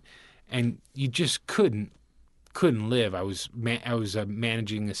Mm-hmm. point, and you just couldn't live. I was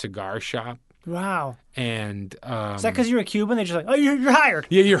managing a cigar shop, Wow. and Is that because you're a Cuban? They're just like, oh, you're hired.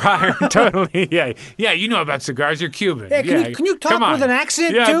 yeah, you're hired. Totally. Yeah. Yeah, you know about cigars. You're Cuban. Yeah, can you talk Come on. with an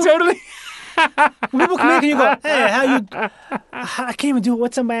accent, Yeah, too? totally. When people come in, can you go, hey, how you... I can't even do it.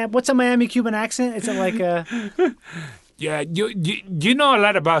 What's a Miami Cuban accent? Is it like Yeah, you know a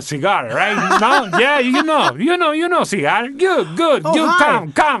lot about cigar, right? No? Yeah, you know cigar. Good. Oh, you hi.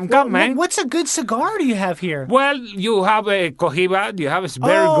 come, man. What's a good cigar do you have here? Well, you have a Cohiba. You have a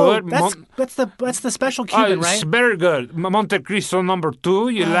very good. That's the special Cuban, right? It's very good. Monte Cristo number 2.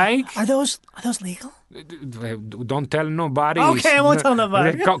 You like? Are those legal? Don't tell nobody. Okay, I won't tell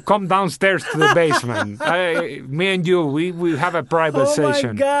nobody. Come downstairs to the basement. Me and you, we have a private Oh my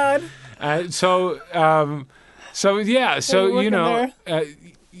session. God! So yeah, so Are you working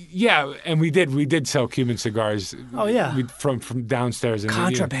yeah, and we did sell Cuban cigars. Oh, yeah. from downstairs. And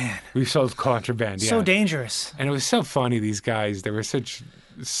Contraband. We sold contraband. Yeah. So dangerous. And it was so funny. These guys, they were such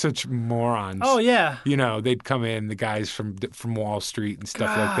morons. Oh yeah. They'd come in, the guys from Wall Street and stuff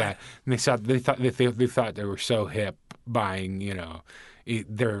like that, and they thought they were so hip buying,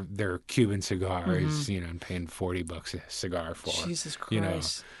 their Cuban cigars, and paying $40 a cigar for. Jesus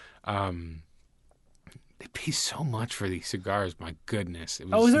Christ. They pay so much for these cigars. My goodness. It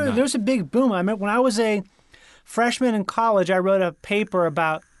was There was a big boom. I remember when I was a freshman in college, I wrote a paper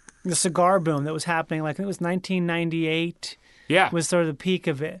about the cigar boom that was happening. Like, I think it was 1998 Yeah. was sort of the peak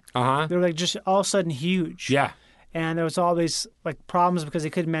of it. Uh-huh. They were like just all of a sudden huge. Yeah. And there was all these like problems because they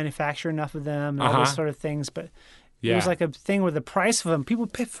couldn't manufacture enough of them and all those sort of things. But it was like a thing where the price of them, people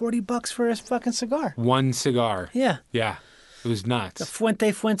would pay $40 for a fucking cigar. One cigar. Yeah. Yeah. It was nuts. The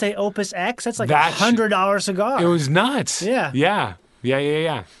Fuente Opus X, that's like That $100 cigar. It was nuts. Yeah. Yeah.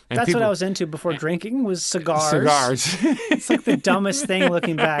 And That's what I was into before drinking was cigars. Cigars. It's like the dumbest thing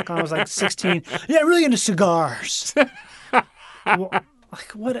looking back. When I was like 16. Yeah, really into cigars.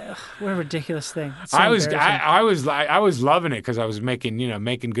 Like what a ridiculous thing. It's so I was embarrassing. I was loving it because I was making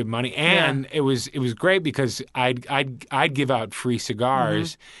good money, and it was great because I'd give out free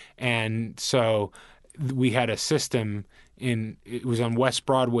cigars, and so we had a system. It was on West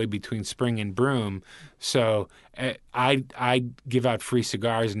Broadway between Spring and Broome, so I'd give out free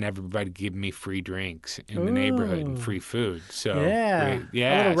cigars and everybody give me free drinks in the neighborhood and free food. So a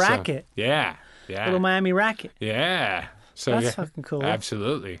little racket. Yeah. A little Miami racket. Yeah. So That's fucking cool.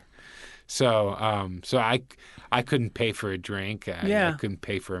 Absolutely. So I couldn't pay for a drink. I couldn't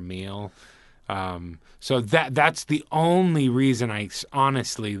pay for a meal. So that's the only reason I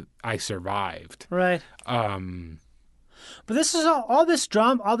survived. Right. But this is all this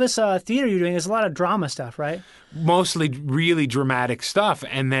drama, all this theater you're doing is a lot of drama stuff, right? Mostly really dramatic stuff,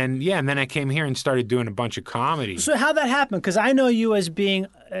 and then I came here and started doing a bunch of comedy. So how'd that happen? Because I know you as being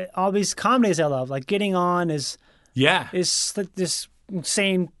all these comedies I love, like Getting On is this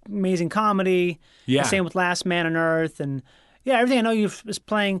insane, amazing comedy. Yeah. The same with Last Man on Earth, and everything I know you is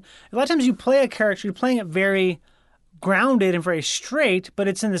playing. A lot of times you play a character, you're playing it very grounded and very straight, but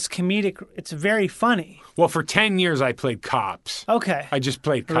it's in this comedic. It's very funny. Well, for 10 years I played cops. Okay. I just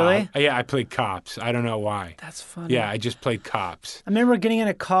played cops. Really? Yeah, I played cops. I don't know why. That's funny. Yeah, I just played cops. I remember getting in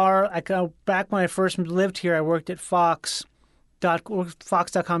a car. Back when I first lived here, I worked at Fox.com,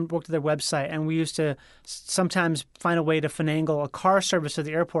 worked at their website, and we used to sometimes find a way to finagle a car service to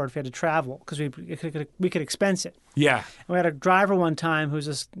the airport if we had to travel because we could expense it. Yeah. And we had a driver one time who's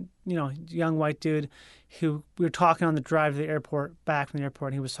this young white dude who we were talking on the drive to the airport, back from the airport,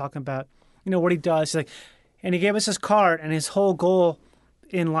 and he was talking about what he does. He's like, and he gave us his card, and his whole goal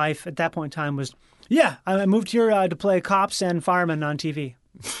in life at that point in time was, I moved here to play cops and firemen on TV.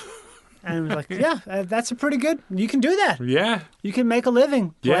 And I was like, that's a pretty good. You can do that. Yeah. You can make a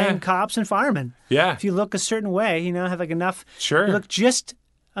living playing cops and firemen. Yeah. If you look a certain way, have like enough. Sure. You look just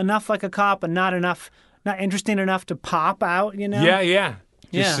enough like a cop, and not interesting enough to pop out. Yeah.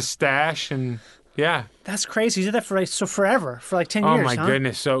 Just a stash and. Yeah, that's crazy. You did that for forever, for like 10 years. Oh my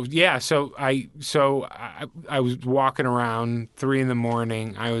goodness! So I was walking around 3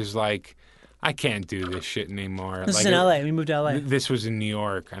 a.m. I was like, I can't do this shit anymore. This is in L.A. We moved to L.A. This was in New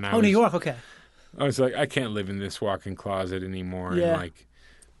York, and New York. Okay. I was like, I can't live in this walk-in closet anymore, and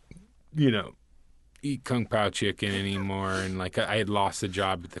eat Kung Pao chicken anymore, and I had lost the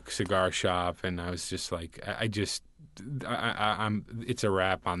job at the cigar shop, and I was just like, it's a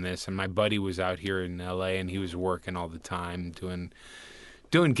wrap on this. And my buddy was out here in L.A. and he was working all the time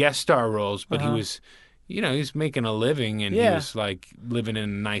doing guest star roles, but he was, he was making a living, and he was like living in a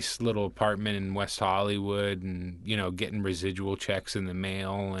nice little apartment in West Hollywood, and getting residual checks in the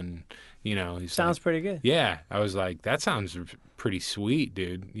mail, and he's Sounds like, pretty good. Yeah, I was like, that sounds pretty sweet,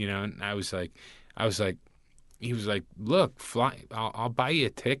 dude. And I was like, he was like, look, fly, I'll buy you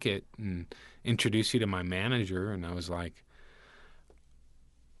a ticket and introduce you to my manager, and I was like,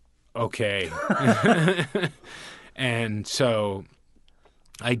 okay. And so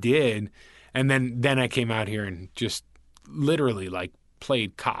I did, and then I came out here and just literally like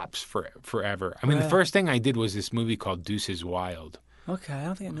played cops forever. I mean, the first thing I did was this movie called Deuces Wild. Okay, I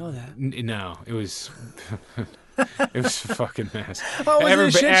don't think I know that. No, it was it was a fucking mess. Oh, was it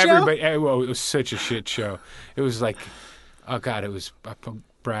a shit show? Well, it was such a shit show. It was like, oh God, it was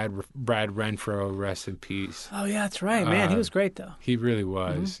Brad Renfro, rest in peace. Oh yeah, that's right, man. He was great though. He really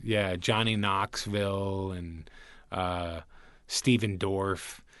was. Mm-hmm. Yeah, Johnny Knoxville and Steven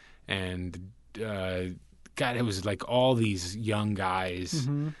Dorff, and God, it was like all these young guys.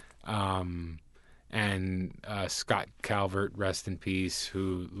 Mm-hmm. And Scott Calvert, rest in peace,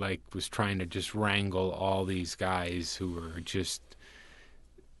 who like was trying to just wrangle all these guys who were just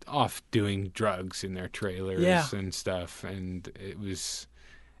off doing drugs in their trailers and stuff, and it was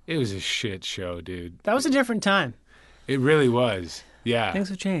a shit show, dude. That was a different time. It really was. Yeah, things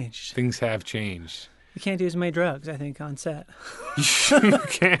have changed. Things have changed. You can't do as many drugs, I think, on set. You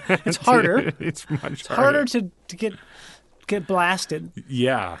can't. It's harder. It's much harder to get blasted.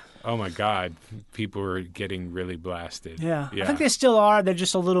 Yeah. Oh my God, people were getting really blasted. Yeah. I think they still are. They're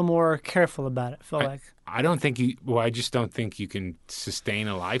just a little more careful about it. I feel like. I don't think I just don't think you can sustain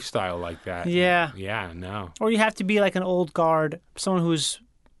a lifestyle like that. Yeah. Yeah. No. Or you have to be like an old guard, someone who's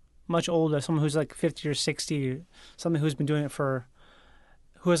much older, someone who's like 50 or 60, someone who's been doing it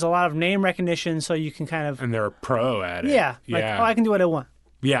who has a lot of name recognition, so you can kind of. And they're a pro at it. Yeah. Like, oh, I can do what I want.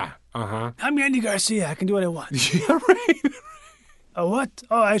 Yeah. I'm Andy Garcia. I can do what I want. Yeah. Right. Oh, what?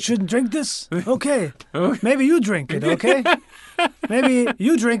 Oh, I shouldn't drink this? Okay. Maybe you drink it, okay? Maybe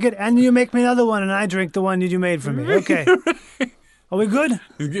you drink it and you make me another one and I drink the one you made for me. Okay. Are we good?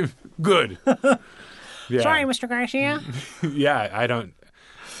 Good. Yeah. Sorry, Mr. Garcia. Yeah, I don't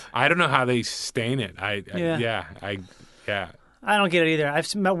know how they sustain it. I don't get it either.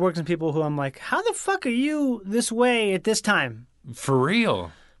 I've worked with people who I'm like, how the fuck are you this way at this time? For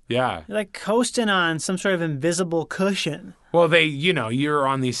real. Yeah. You're like coasting on some sort of invisible cushion. Well, you're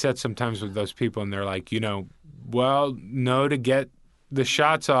on these sets sometimes with those people, and they're like, well, know to get the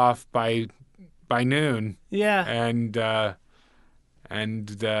shots off by noon. Yeah. And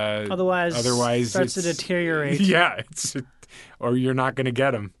otherwise it starts to deteriorate. Yeah, or you're not going to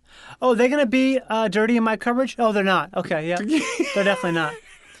get them. Oh, they're going to be dirty in my coverage? Oh, they're not. Okay, yeah. They're definitely not.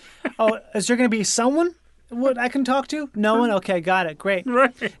 Oh, is there going to be someone what I can talk to? No one? Okay, got it. Great.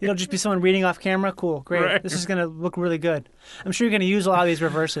 Right. It'll just be someone reading off camera? Cool. Great. Right. This is going to look really good. I'm sure you're going to use a lot of these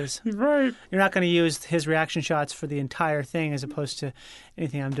reverses. Right. You're not going to use his reaction shots for the entire thing as opposed to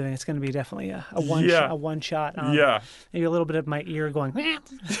anything I'm doing. It's going to be definitely a one shot. Maybe a little bit of my ear going.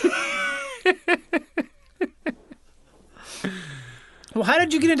 Well, how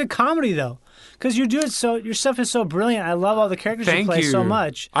did you get into comedy, though? Because you do it your stuff is so brilliant. I love all the characters you play so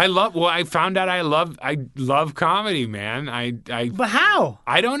much. I found out I love comedy, man. But how?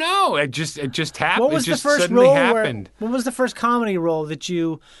 I don't know. It just happened. What was the first role? What was the first comedy role that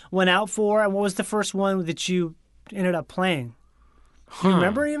you went out for, and what was the first one that you ended up playing? Do you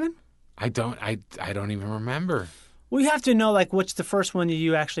remember even? I don't even remember. Well, you have to know like what's the first one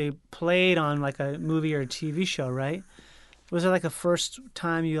you actually played on like a movie or a TV show, right? Was it like the first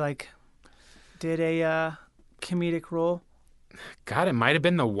time you like did a comedic role? God, it might have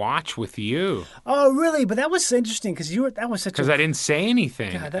been The Watch with you. Oh, really? But that was interesting because I didn't say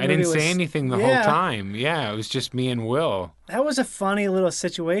anything. God, I didn't say anything the whole time. Yeah, it was just me and Will. That was a funny little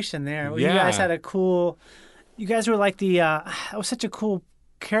situation there. You guys had you guys were like that was such a cool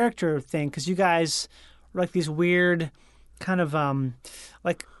character thing because you guys were like these weird kind of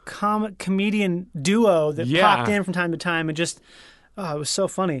like comedian duo that popped in from time to time and just it was so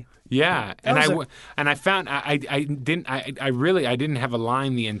funny. Yeah, and I found I didn't have a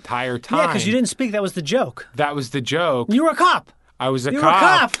line the entire time. Yeah, because you didn't speak. That was the joke. That was the joke. You were a cop. I was a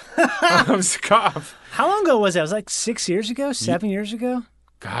cop. I was a cop. How long ago was that? It was like 6 years ago, 7 years ago.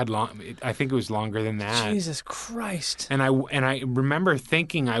 God, I think it was longer than that. Jesus Christ. And I remember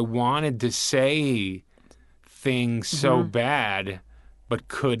thinking I wanted to say things so bad, but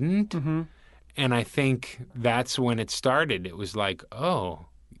couldn't. Mm-hmm. And I think that's when it started. It was like, oh,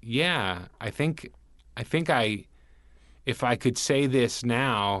 yeah, I think I if I could say this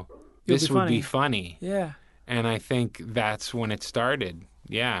now, this would be funny. Yeah. And I think that's when it started.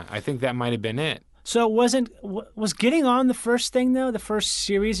 Yeah, I think that might have been it. So was Getting On the first thing, though? The first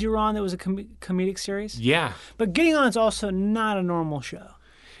series you were on that was a comedic series? Yeah. But Getting On is also not a normal show.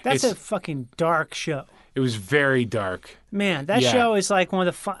 That's a fucking dark show. It was very dark. Man, that show is like one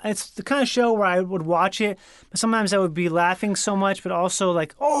of the fun. It's the kind of show where I would watch it, but sometimes I would be laughing so much, but also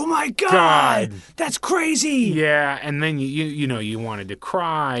like, oh my God. That's crazy. Yeah, and then you wanted to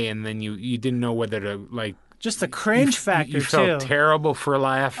cry, and then you didn't know whether to like. Just the cringe factor, you felt too. terrible for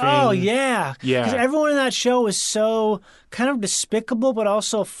laughing. Oh, yeah. Yeah. Because everyone in that show was so kind of despicable, but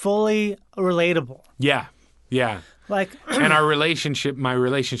also fully relatable. Yeah, yeah. Like, and my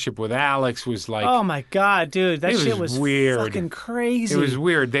relationship with Alex was like, oh my God, dude, that shit was weird. Fucking crazy. It was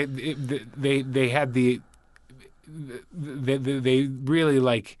weird. They had they really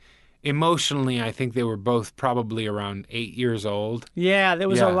like emotionally. I think they were both probably around 8 years old. Yeah, there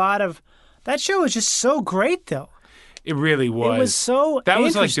was a lot of. That show was just so great, though. It really was. It was so. That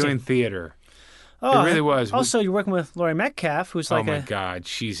was like interesting. doing theater. Oh, it really was. Also, you're working with Laurie Metcalf, who's like oh my God,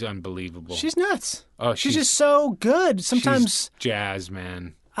 she's unbelievable. She's nuts. Oh, she's just so good. Sometimes she's jazz,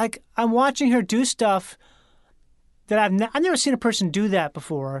 man. Like I'm watching her do stuff that I've never seen a person do that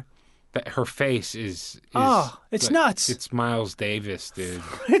before. Her face is it's nuts. It's Miles Davis, dude.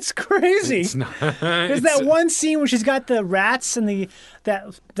 It's crazy. It's not. There's that one scene where she's got the rats and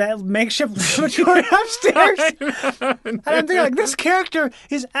that makeshift laboratory upstairs. And I'm thinking, like, this character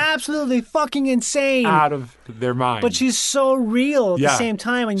is absolutely fucking insane. Out of their mind. But she's so real at the same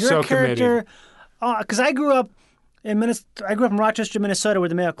time. And your character, because I grew up in Rochester, Minnesota, where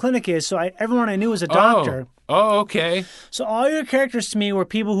the Mayo Clinic is. So everyone I knew was a doctor. Oh, okay. So all your characters to me were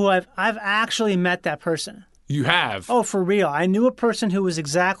people who I've actually met that person. You have? Oh, for real. I knew a person who was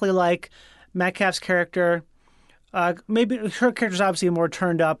exactly like Metcalf's character. Maybe her character's obviously more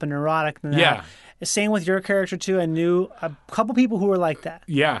turned up and neurotic than that. Yeah. Same with your character, too. I knew a couple people who were like that.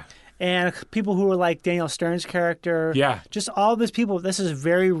 Yeah. And people who were like Daniel Stern's character. Yeah. Just all these people. This is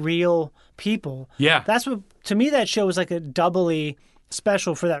very real people. Yeah. That's what, to me, that show was like a doubly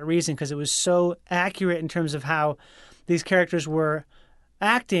special for that reason, because it was so accurate in terms of how these characters were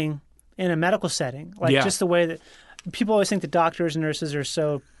acting in a medical setting. Like just the way that people always think the doctors and nurses are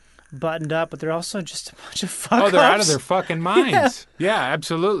so buttoned up, but they're also just a bunch of fuck-ups. Oh, they're out of their fucking minds. Yeah,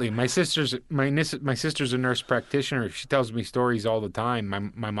 absolutely. My sister's a nurse practitioner. She tells me stories all the time.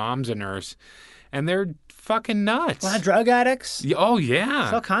 My mom's a nurse, and they're fucking nuts. A lot of drug addicts. Oh yeah,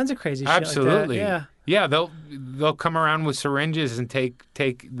 there's all kinds of crazy shit. Absolutely. Like that. Yeah, they'll come around with syringes and take.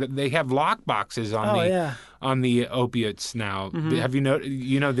 They have lock boxes on the opiates now. Mm-hmm. Have you know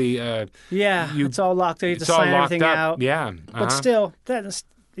the? It's all locked. You have to sign everything out. Yeah, but still,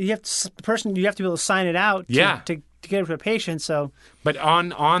 you have to be able to sign it out. To get it to a patient. So, but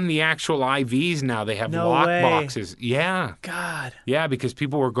on the actual IVs now, they have lock boxes. Yeah, God. Yeah, because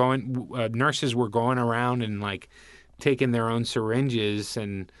nurses were going around and like taking their own syringes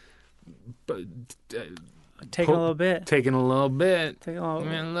and. Taking a little bit. Taking a little bit. A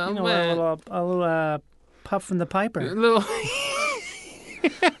little puff from the piper. A little.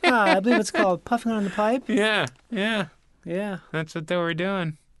 I believe it's called puffing on the pipe. Yeah. That's what they were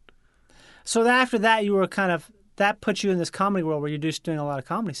doing. So after that, you were that put you in this comedy world where you're just doing a lot of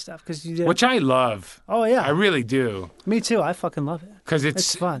comedy stuff because you did. Which I love. Oh yeah, I really do. Me too. I fucking love it because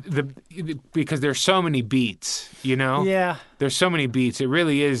it's fun. Because there's so many beats. You know. Yeah. There's so many beats. It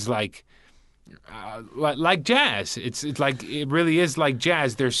really is like jazz. It's like it really is like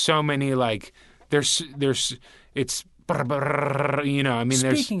jazz. There's so many like there's it's. You know, I mean,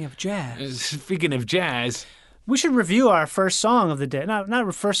 Speaking of jazz, we should review our first song of the day. Not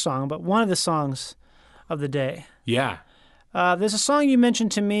our first song, but one of the songs of the day. Yeah. There's a song you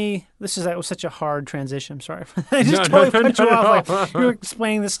mentioned to me. That was such a hard transition. I'm sorry. I just totally put you off. Like, you were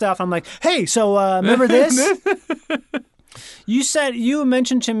explaining this stuff. I'm like, hey, so remember this? You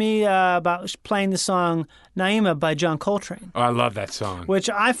mentioned to me about playing the song Naima by John Coltrane. Oh, I love that song. Which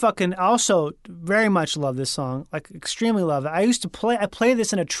I fucking also very much love this song. Like, extremely love it. I played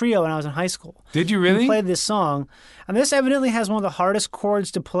this in a trio when I was in high school. Did you really? I played this song. And this evidently has one of the hardest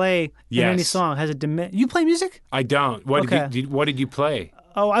chords to play in any song. You play music? I don't. What did you play?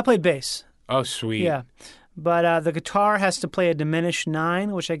 Oh, I played bass. Oh, sweet. Yeah. But the guitar has to play a diminished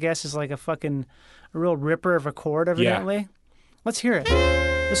 9, which I guess is like a real ripper of a chord, evidently. Yeah. Let's hear it.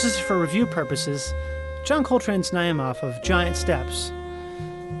 This is for review purposes. John Coltrane's Naima off of Giant Steps.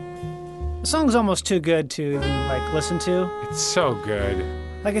 The song's almost too good to even listen to. It's so good.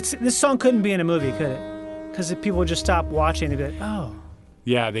 This song couldn't be in a movie, could it? Because if people would just stop watching, they'd be like, oh.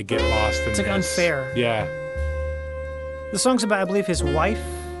 Yeah, they get lost in It's unfair. Yeah. The song's about, I believe, his wife.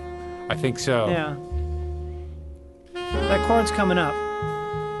 I think so. Yeah. That chord's coming up.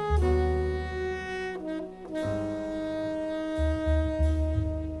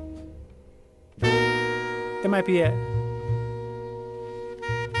 That might be it.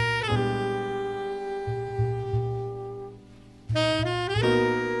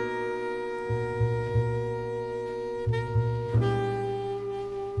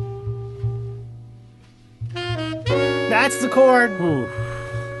 That's the chord. Ooh.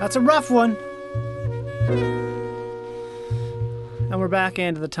 That's a rough one. And we're back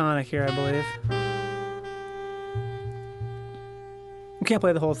into the tonic here, I believe. We can't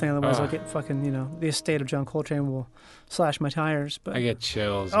play the whole thing, otherwise I'll get fucking, the estate of John Coltrane will slash my tires. But I get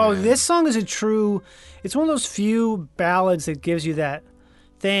chills. oh, man. this song is it's one of those few ballads that gives you that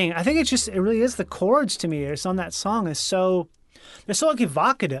thing. I think it really is the chords to me. It's on that song. They're so like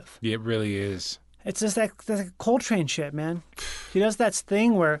evocative. It really is. It's just that Coltrane shit, man. He does that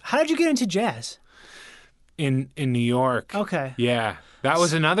thing where, how did you get into jazz? In New York. Okay. Yeah. That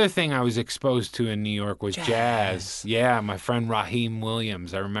was another thing I was exposed to in New York was jazz. Yeah, my friend Raheem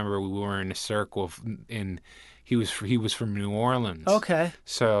Williams. I remember we were in a circle he was from New Orleans. Okay.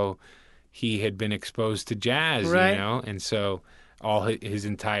 So he had been exposed to jazz, right. And so all his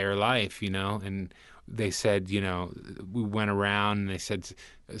entire life, and they said, we went around and they said,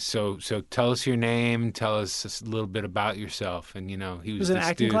 so tell us your name, tell us a little bit about yourself. And, he was an this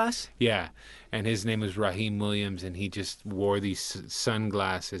acting dude. class? Yeah. And his name was Raheem Williams, and he just wore these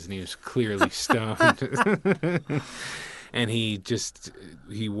sunglasses, and he was clearly stoned. And he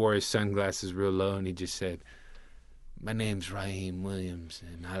wore his sunglasses real low, and he just said, my name's Raheem Williams,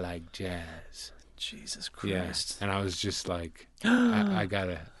 and I like jazz. Jesus Christ. Yeah. And I was just like, I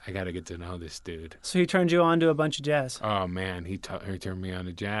gotta get to know this dude. So he turned you on to a bunch of jazz. Oh man, he turned me on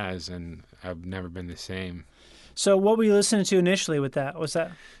to jazz, and I've never been the same. So what were you listening to initially with that? What's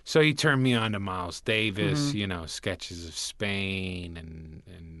that? So he turned me on to Miles Davis, Sketches of Spain, and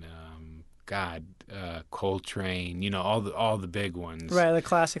Coltrane, all the big ones. Right, the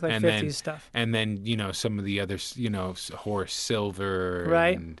classic and 50s stuff. And then some of the others, Horace Silver,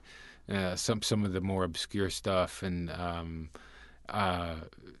 right, and some of the more obscure stuff, and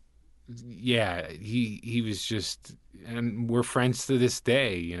he was just, and we're friends to this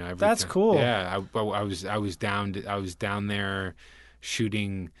day. That's cool. Yeah, I was down there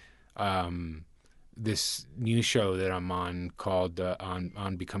shooting this new show that I'm on called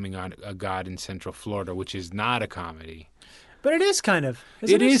on Becoming a God in Central Florida, which is not a comedy. But it is kind of.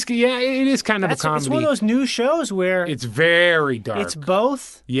 It is kind of a comedy. It's one of those new shows where it's very dark. It's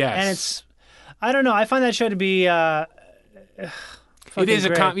both. Yes. And it's, I don't know. I find that show to be. It is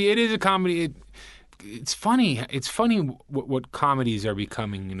great. It is a comedy. It's funny. It's funny what comedies are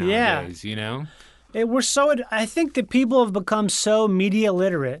becoming nowadays. Yeah. I think that people have become so media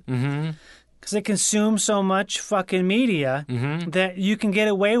literate. Mm-hmm. Because they consume so much fucking media that you can get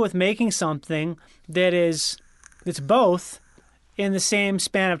away with making something it's both in the same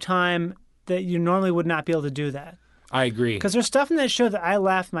span of time that you normally would not be able to do that. I agree. Because there's stuff in that show that I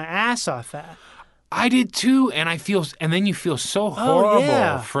laughed my ass off at. I did too, and then you feel so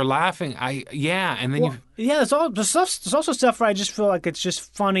horrible for laughing. There's also stuff where I just feel like it's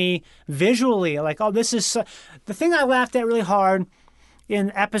just funny visually. Like, this is the thing I laughed at really hard.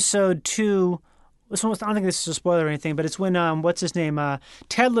 In episode 2, I don't think this is a spoiler or anything, but it's when what's his name?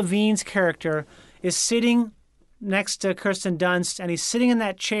 Ted Levine's character is sitting next to Kirsten Dunst, and he's sitting in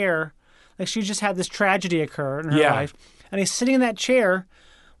that chair, like she just had this tragedy occur in her life, and he's sitting in that chair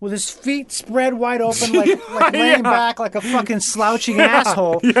with his feet spread wide open, like laying back like a fucking slouching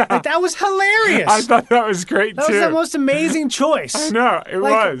asshole. Yeah. Like, that was hilarious. I thought that was great, too. That was the most amazing choice. I know, it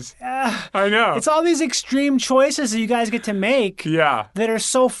was. I know. It's all these extreme choices that you guys get to make that are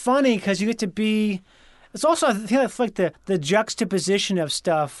so funny because you get to be... It's also, I think, like the juxtaposition of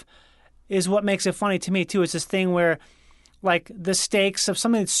stuff is what makes it funny to me, too. It's this thing where, like, the stakes of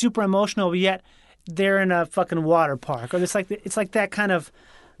something that's super emotional, but yet they're in a fucking water park. Or it's like that kind of...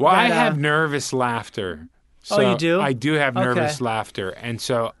 Well, I have nervous laughter. So you do? I do have nervous laughter. And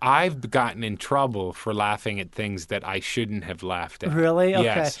so I've gotten in trouble for laughing at things that I shouldn't have laughed at. Really? Okay.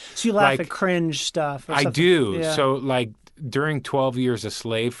 Yes. So you laugh at cringe stuff or I something. do. Yeah. So, like, during 12 Years a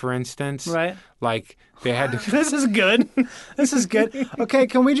Slave, for instance, right? Like, they had to... This is good. This is good. Okay,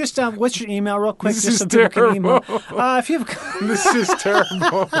 can we just... what's your email real quick? This just is so people can terrible. email. If you have... This is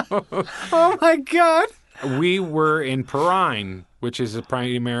terrible. Oh, my God. We were in Perrine, which is a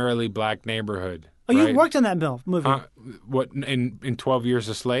primarily black neighborhood. Oh, you worked on that movie? What, in 12 Years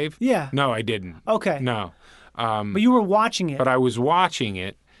a Slave? Yeah. No, I didn't. Okay. No. But you were watching it. But I was watching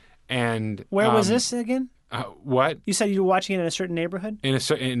it, and... Where was this again? What? You said you were watching it in a certain neighborhood?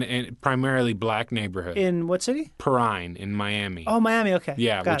 In primarily black neighborhood. In what city? Perrine in Miami. Oh, Miami. Okay.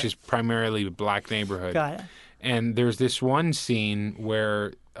 Yeah, Got which it. is primarily a black neighborhood. Got it. And there's this one scene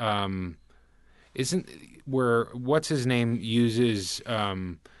where what's his name uses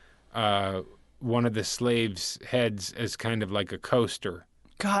one of the slaves' heads as kind of like a coaster.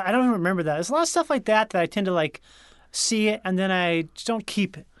 God, I don't even remember that. There's a lot of stuff like that I tend to like see it and then I just don't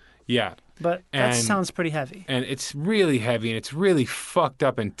keep it. Yeah. But that sounds pretty heavy. And it's really heavy and it's really fucked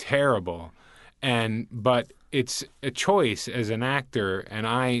up and terrible. But it's a choice as an actor, and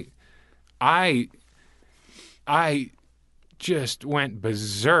I just went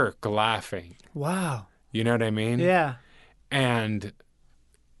berserk laughing. Wow. You know what I mean? Yeah. And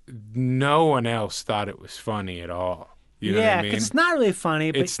no one else thought it was funny at all. You know what I Yeah, mean? because it's not really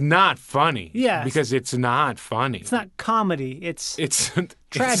funny, but It's not funny. Yes. Because it's not funny. it's not comedy. It's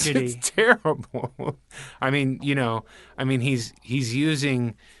tragedy. It's terrible. I mean, he's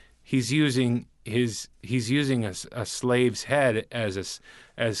using a slave's head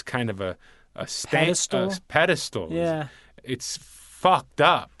as kind of a pedestal. Yeah. It's fucked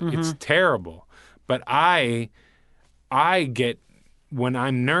up. Mm-hmm. It's terrible. But I get, when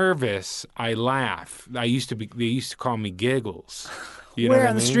I'm nervous, I laugh. They used to call me Giggles. You know Where, what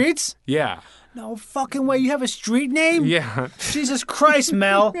on I the mean? streets? Yeah. No fucking way. You have a street name? Yeah. Jesus Christ,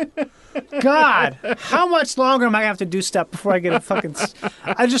 Mel. God, how much longer am I going to have to do stuff before I get a fucking...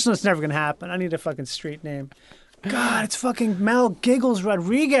 I just know it's never going to happen. I need a fucking street name. God, it's fucking Mel Giggles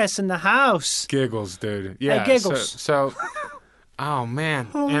Rodriguez in the house. Giggles, dude. Yeah. Giggles. So oh, man.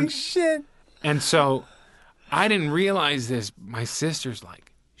 Holy shit. And so I didn't realize this. My sister's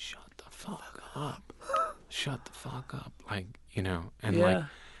like, shut the fuck up. Shut the fuck up. Like, and Yeah.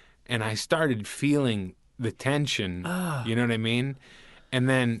 and I started feeling the tension. You know what I mean? And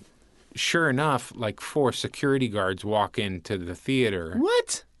then, sure enough, like 4 security guards walk into the theater.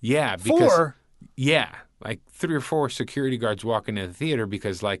 What? Yeah. Because, 4? Yeah. Like 3 or 4 security guards walk into the theater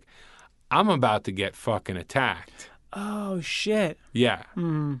because, like, I'm about to get fucking attacked. Oh, shit. Yeah.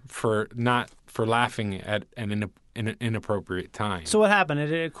 For laughing at an inappropriate time. So what happened?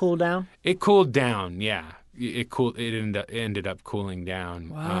 Did it cool down? It cooled down, yeah. It ended up cooling down.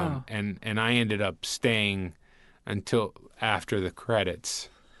 Wow. And I ended up staying until after the credits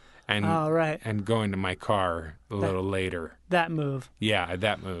and right. and going to my car a little later. That move. Yeah,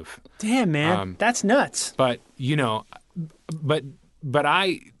 that move. Damn, man. That's nuts. But but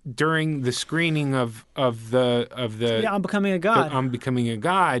I, during the screening of the Yeah, I'm Becoming a God. I'm Becoming a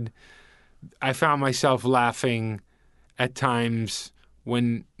God, I found myself laughing at times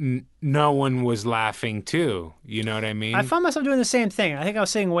when no one was laughing too. You know what I mean? I found myself doing the same thing. I think I was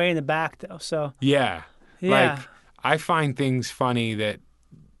sitting way in the back, though. So Yeah. Yeah. Like, I find things funny that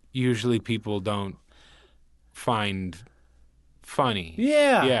usually people don't find funny.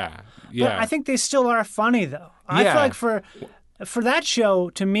 yeah. Yeah. Yeah. But I think they still are funny, though. I Yeah. feel like for that show,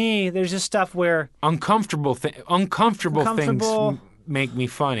 to me, there's just stuff where uncomfortable things make me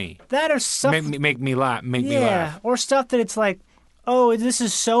funny. that or stuff. Make me laugh. Make me yeah, laugh. or stuff that it's like, oh, this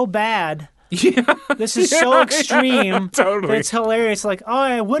is so bad. Yeah. This is so extreme. Totally. That it's hilarious. Like, oh,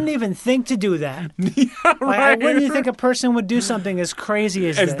 I wouldn't even think to do that. Yeah, Like, I right. wouldn't even think a person would do something as crazy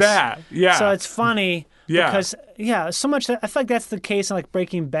as this. that. Yeah. So it's funny. Yeah. Because, so much that I feel like that's the case in like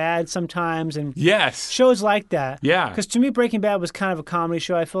Breaking Bad sometimes and Yes. shows like that. Yeah. Because to me, Breaking Bad was kind of a comedy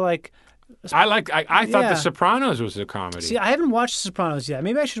show. I feel like, I thought Yeah. The Sopranos was a comedy. see, I haven't watched The Sopranos yet.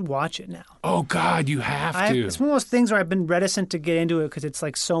 Maybe I should watch it now. Oh God, you have to. It's one of those things where I've been reticent to get into it because it's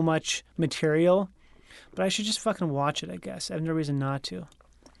like so much material. But I should just fucking watch it, I guess. I have no reason not to.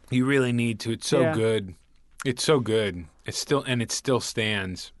 You really need to. It's so Yeah. good. It's so good. It still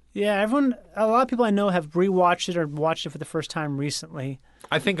stands. Yeah, a lot of people I know have rewatched it or watched it for the first time recently.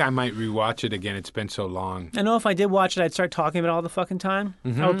 I think I might rewatch it again. It's been so long. I know if I did watch it, I'd start talking about it all the fucking time.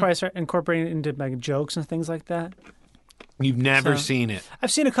 Mm-hmm. I would probably start incorporating it into like jokes and things like that. You've never So- seen it. I've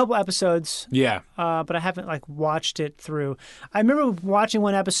seen a couple episodes, Yeah. but I haven't like watched it through. I remember watching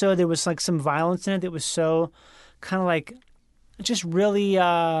one episode. There was like some violence in it that was so kind of like just really.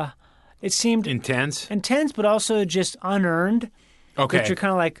 It seemed Intense. intense, but also just unearned. Okay. That you're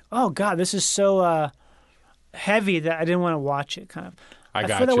kind of like, oh God, this is so heavy that I didn't want to watch it. Kind of. I feel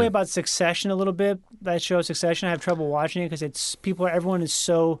gotcha. that way about Succession a little bit. That show Succession, I have trouble watching it because everyone is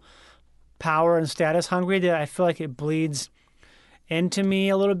so power and status hungry that I feel like it bleeds into me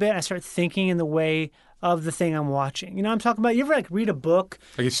a little bit. I start thinking in the way of the thing I'm watching. You know what I'm talking about? You ever like read a book?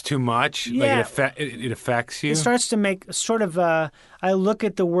 Like it's too much? Yeah. Like it affects you? It starts to make sort of I look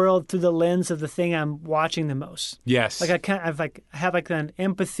at the world through the lens of the thing I'm watching the most. Yes. Like I have like an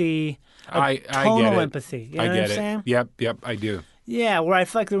empathy, I tonal get it. empathy. You know I what get I'm it. saying? Yep, I do. Yeah, where I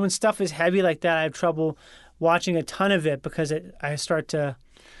feel like when stuff is heavy like that, I have trouble watching a ton of it because I start to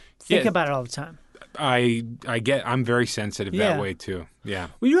think Yeah. about it all the time. I'm very sensitive Yeah. that way too. Yeah.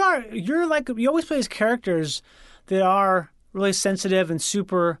 Well, you're like, you always play these characters that are really sensitive and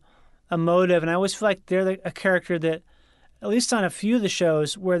super emotive, and I always feel like they're like a character that, at least on a few of the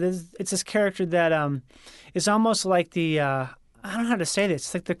shows, where it's this character that is almost like the I don't know how to say this.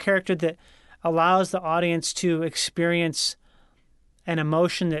 It's like the character that allows the audience to experience an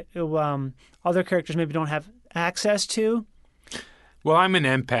emotion that other characters maybe don't have access to. Well, I'm an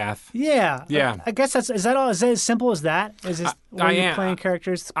empath. Yeah. Yeah. I guess is that all? Is that as simple as that? Is this where you're playing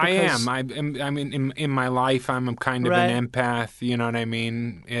characters? I because- am. I mean, in my life, I'm kind of Right. an empath. You know what I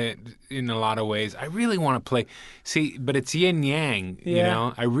mean? In a lot of ways, I really want to play. See, but it's yin yang. You Yeah.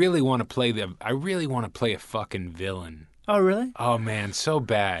 know, I really want to play a fucking villain. Oh, really? Oh man, so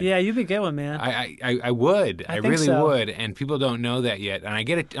bad. Yeah, you'd be good one, man. I would. I think really so. would. And people don't know that yet. And I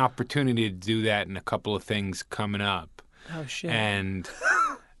get an opportunity to do that in a couple of things coming up. Oh shit. And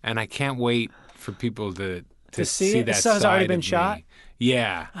I can't wait for people to see it? that So it's side already been of shot? me.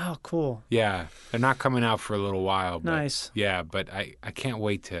 Yeah. Oh, cool. Yeah. They're not coming out for a little while. But, Nice. Yeah, but I can't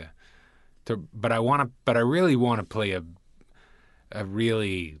wait to but I really want to play a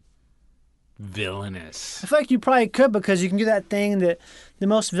really villainous. I feel like you probably could because you can do that thing that the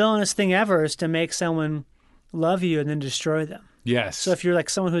most villainous thing ever is to make someone love you and then destroy them. Yes. So if you're like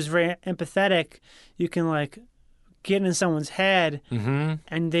someone who's very empathetic, you can like get in someone's head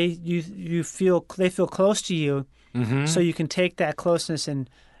and they feel close to you, so you can take that closeness and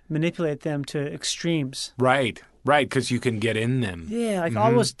manipulate them to extremes. Right, because you can get in them. Yeah, like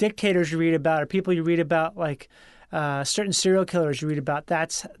all those dictators you read about or people you read about, like certain serial killers you read about,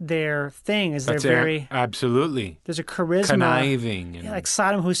 that's their thing. Is they're very absolutely there's a charisma, conniving, and yeah, like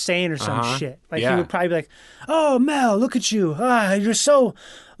Saddam Hussein or some shit. Like Yeah. he would probably be like, "Oh Mel, look at you! You're so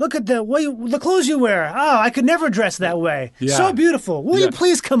look at the clothes you wear. Oh, I could never dress that way. Yeah. So beautiful. Will Yeah. you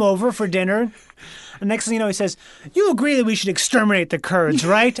please come over for dinner?" And next thing you know, he says, "You agree that we should exterminate the Kurds,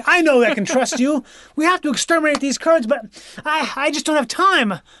 right? I know I can trust you. We have to exterminate these Kurds, but I just don't have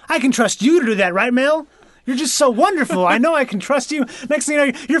time. I can trust you to do that, right, Mel? You're just so wonderful. I know I can trust you." Next thing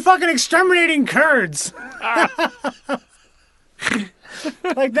you know, you're fucking exterminating Kurds.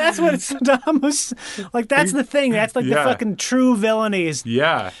 Like that's what Saddam was. Like that's the thing. That's like the Yeah. fucking true villainy is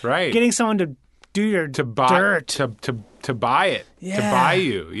yeah, right. getting someone to do your to buy dirt, to buy it, to Yeah. buy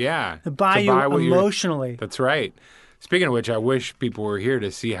you, yeah, to buy you what you're- emotionally. That's right. Speaking of which, I wish people were here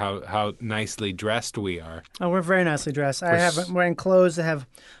to see how nicely dressed we are. Oh, we're very nicely dressed. I'm wearing clothes that have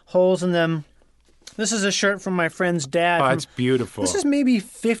holes in them. This is a shirt from my friend's dad. Oh, from- it's beautiful. This is maybe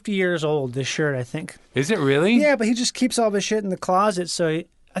 50 years old, this shirt, I think. Is it really? Yeah, but he just keeps all this shit in the closet. So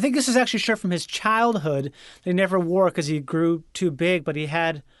I think this is actually a shirt from his childhood that he never wore because he grew too big. But he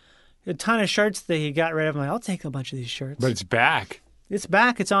had a ton of shirts that he got rid of. I'm like, I'll take a bunch of these shirts. But it's back. It's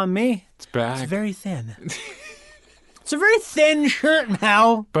back. It's on me. It's back. It's very thin. It's a very thin shirt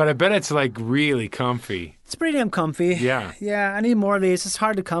now. But I bet it's like really comfy. It's pretty damn comfy. Yeah. Yeah, I need more of these. It's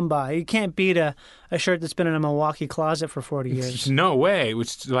hard to come by. You can't beat a shirt that's been in a Milwaukee closet for 40 years. No way.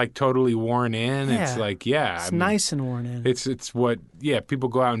 It's like totally worn in. Yeah. It's like, yeah. It's I mean, nice and worn in. It's what, yeah, people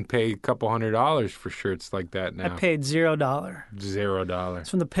go out and pay a couple $100 for shirts like that now. I paid $0. $0. It's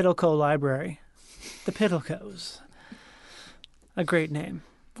from the Piddleco Library. The Piddlecos. A great name.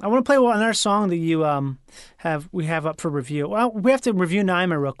 I want to play another song that you we have up for review. Well, we have to review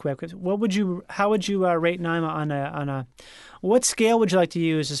Naima real quick. How would you rate Naima on a what scale would you like to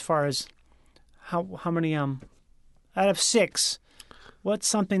use as far as how many out of 6? What's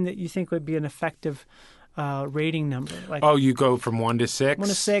something that you think would be an effective rating number? Like Oh, you go from 1 to 6? 1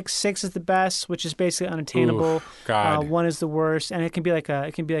 to 6. 6 is the best, which is basically unattainable. Oof, God. 1 is the worst, and it can be like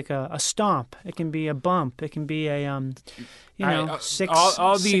a stomp. It can be a bump. It can be a 6.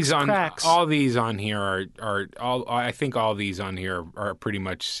 all 6 these on cracks. all these on here are all. I think all these on here are pretty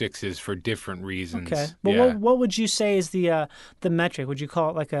much 6s for different reasons. Okay, but yeah. what would you say is the metric? Would you call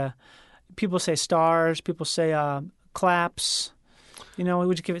it like a? People say stars. People say claps.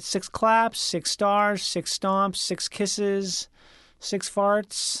 Would you give it 6 claps, 6 stars, 6 stomps, 6 kisses, 6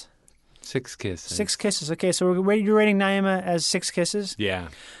 farts? 6 kisses. 6 kisses. Okay, so you're rating Naima as 6 kisses? Yeah.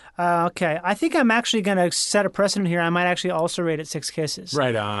 Okay, I think I'm actually going to set a precedent here. I might actually also rate it 6 kisses.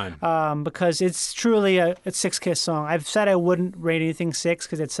 Right on. Because it's truly a 6-kiss song. I've said I wouldn't rate anything 6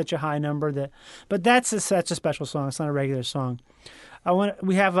 because it's such a high number but that's a special song. It's not a regular song. We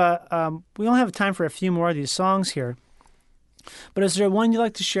only have time for a few more of these songs here. But is there one you'd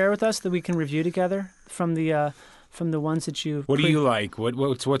like to share with us that we can review together from the ones that you? What do you like?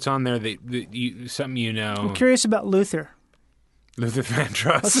 What's on there that you something you know? I'm curious about Luther. Luther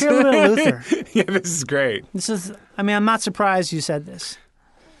Vandross. Let's hear a little bit of Luther. Yeah, this is great. I'm not surprised you said this.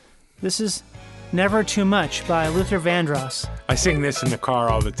 This is Never Too Much by Luther Vandross. I sing this in the car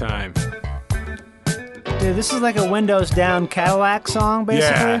all the time. Dude, this is like a Windows down Cadillac song,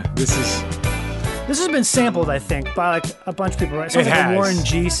 basically. Yeah, this has been sampled, I think, by like a bunch of people, right? It sounds like a Warren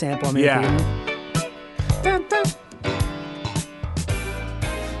G sample, maybe. Yeah. Dun, dun.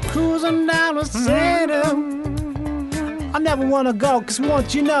 Cruising down the city. I never want to go, because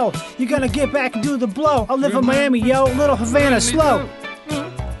once you know, you're going to get back and do the blow. I live in Miami, yo, little Havana, slow.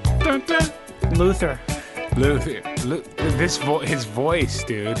 Luther. His voice,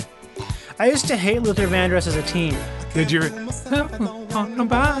 dude. I used to hate Luther Vandross as a teen. Did you?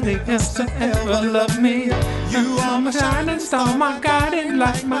 Nobody else to ever love me. You are my shining star, my guiding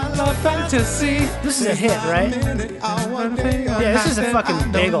light, my love fantasy. This is a hit, right? Yeah, this is a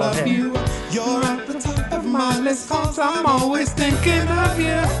fucking big old hit. You're at the top of my list, cause I'm always thinking of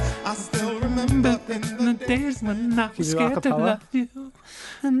you. I still remember in the days when I was scared to love you.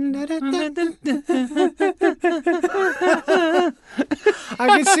 I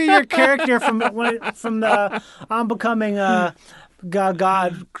can see your character from the I'm Becoming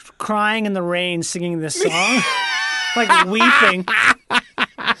God crying in the rain singing this song. Like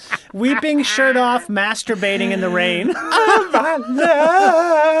weeping, shirt off, masturbating in the rain.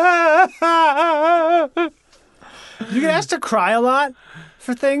 You get asked to cry a lot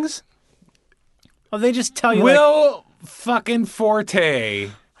for things? Or they just tell you Will fucking Forte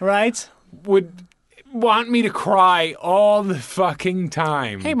right? would want me to cry all the fucking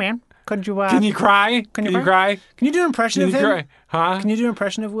time. Hey man, couldn't you Can you cry? Can you cry? Can you do an impression of him? Cry? Huh? Can you do an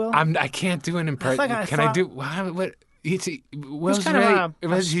impression of Will? I can't do an impression. I do what Will's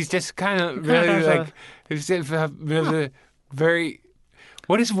he's just kind of really like he's very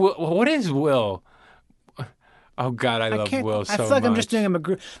what is Will? Oh God, I love Will so much. I feel like I'm just doing him a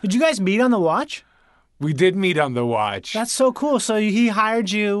group. Did you guys meet on the watch? We did meet on the watch. That's so cool. So he hired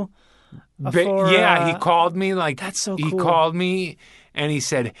you. He called me that's so cool. He called me and he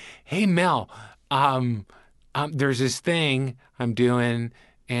said, "Hey Mel, there's this thing I'm doing,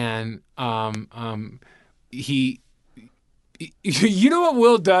 and he." You know what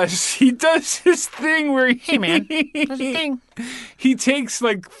Will does? He does this thing where hey man, there's a thing. He takes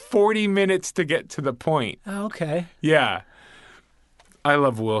like 40 minutes to get to the point. Oh, okay. Yeah. I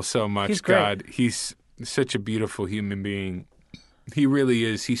love Will so much. He's great. God, he's such a beautiful human being. He really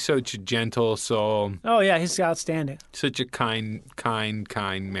is. He's such a gentle soul. Oh yeah, he's outstanding. Such a kind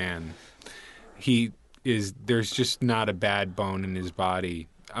man. He is. There's just not a bad bone in his body.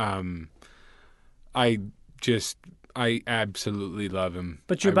 I absolutely love him.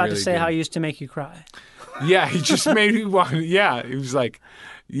 But you're about to say how he used to make you cry. Yeah, he just made me want. Yeah, it was like,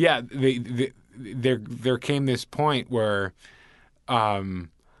 yeah. There came this point where,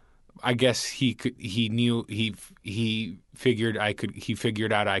 I guess he figured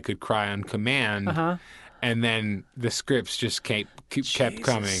out I could cry on command, and then the scripts just kept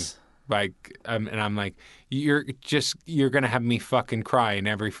coming. Like, and I'm like, you're gonna have me fucking cry in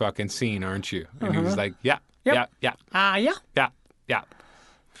every fucking scene, aren't you? And he was like, yeah. Yep. Yeah.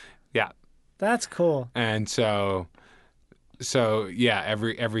 Yeah. That's cool. And so yeah,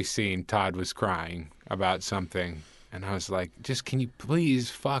 every scene Todd was crying about something, and I was like, just can you please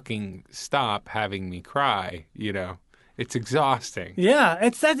fucking stop having me cry? You know, it's exhausting. Yeah,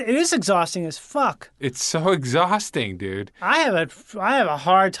 it is exhausting as fuck. It's so exhausting, dude. I have a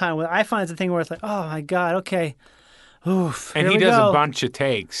hard time with. I find it's a thing where it's like, oh my God, okay, oof. And he does a bunch of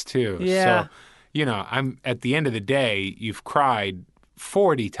takes too. Yeah. So, you know, I'm at the end of the day, you've cried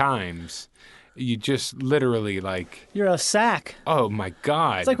 40 times. You just literally like... You're a sack. Oh, my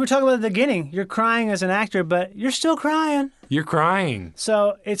God. It's like we're talking about at the beginning. You're crying as an actor, but you're still crying. You're crying.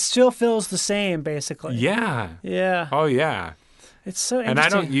 So it still feels the same, basically. Yeah. Yeah. Oh, yeah. It's so interesting. And I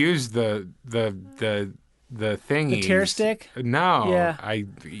don't use the thingies. The tear stick? No. Yeah.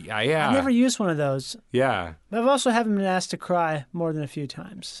 Yeah. I've never used one of those. Yeah. But I've also haven't been asked to cry more than a few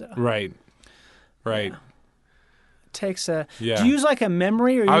times. So. Right. Yeah. Takes a. Yeah. Do you use like a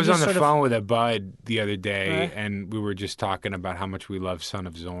memory, or I was on the phone with a bud the other day, and we were just talking about how much we love Son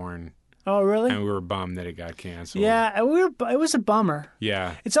of Zorn. Oh, really? and we were bummed that it got canceled. Yeah, it was a bummer.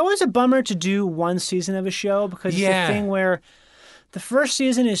 Yeah. It's always a bummer to do one season of a show because it's a thing where the first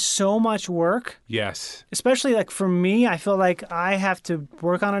season is so much work. Yes. Especially like for me, I feel like I have to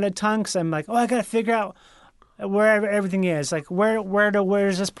work on it a ton because I'm like, I got to figure out where everything is. Like where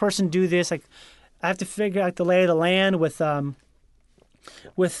does this person do this? Like I have to figure out the lay of the land with the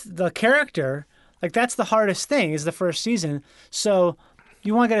character. Like that's the hardest thing is the first season. So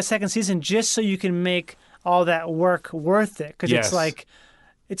you want to get a second season just so you can make all that work worth it because it's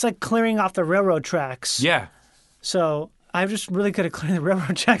like clearing off the railroad tracks. Yeah. So I'm just really good at clearing the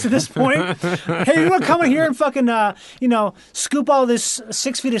railroad tracks at this point. Hey, you want to come in here and fucking, scoop all this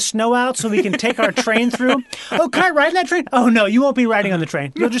 6 feet of snow out so we can take our train through? Oh, can I ride in that train? Oh, no, you won't be riding on the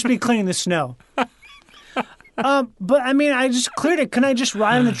train. You'll just be cleaning the snow. But I mean, I just cleared it. Can I just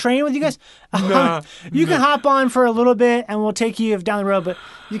ride on the train with you guys? You can hop on for a little bit and we'll take you down the road, but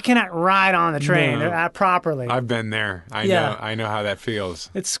you cannot ride on the train properly. I've been there. I know how that feels.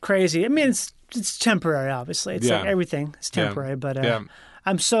 It's crazy. I mean, it's temporary, obviously. It's like everything. It's temporary, but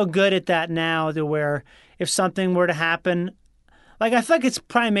I'm so good at that now to where if something were to happen, like I feel like it's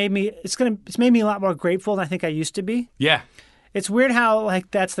made me a lot more grateful than I think I used to be. Yeah. It's weird how like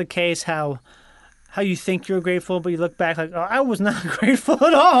that's the case, how you think you're grateful, but you look back like, oh, I was not grateful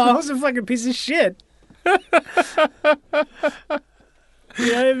at all. I was a fucking piece of shit. You know what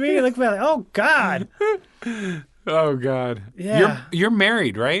I mean? You look back like, oh, God. Oh, God. Yeah. You're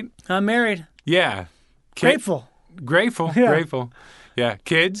married, right? I'm married. Yeah. Grateful. Grateful. Yeah. Grateful. Yeah.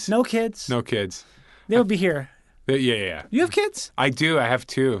 Kids? No kids. No kids. They'll be here. Yeah. You have kids? I do. I have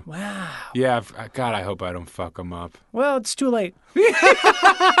 2. Wow. Yeah. God, I hope I don't fuck them up. Well, it's too late. I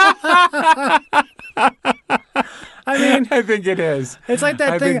mean, I think it is. It's like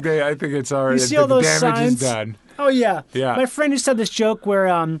that thing. I think it's already. You see all those damage signs? is done. Oh yeah. Yeah. My friend used to have this joke where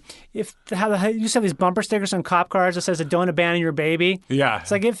you used to have these bumper stickers on cop cars that says "Don't abandon your baby." Yeah.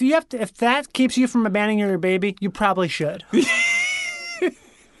 It's like if that keeps you from abandoning your baby, you probably should.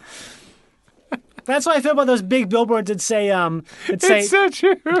 That's how I feel about those big billboards that say It's so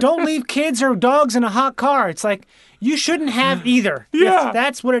true. "Don't leave kids or dogs in a hot car." It's like you shouldn't have either. Yeah. If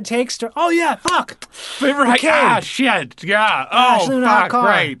that's what it takes to. Oh yeah, fuck. Right. Okay. Ah, shit. Yeah. Gosh, Oh, in a hot fuck. car.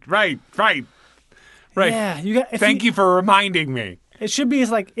 Right. Yeah, you got. Thank you for reminding me. It should be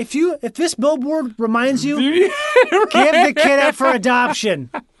like if this billboard reminds you, give the kid up for adoption.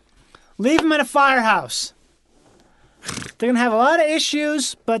 Leave him in a firehouse. They're gonna have a lot of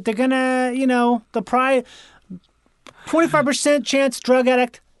issues, but they're gonna, the 25% chance drug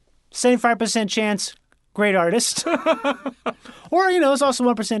addict, 75% chance great artist, or there's also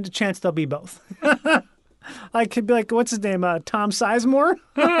 1% chance they'll be both. I could be like, what's his name? Tom Sizemore,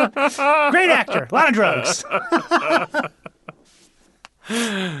 great actor, a lot of drugs.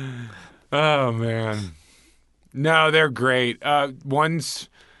 Oh man, no, they're great. One's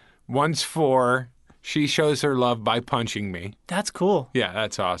 4. She shows her love by punching me. That's cool. Yeah,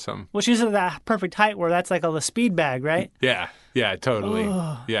 that's awesome. Well, she's at that perfect height where that's like a speed bag, right? Yeah, totally.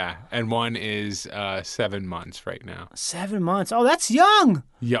 Ugh. Yeah, and one is 7 months right now. 7 months. Oh, that's young.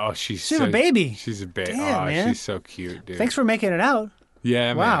 Yeah, she's a baby. She's a baby. Damn, man. She's so cute, dude. Thanks for making it out.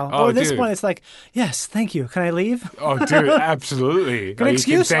 Yeah, wow. Man. Oh, at this dude. point, it's like, yes, thank you. Can I leave? Oh, dude, absolutely. Good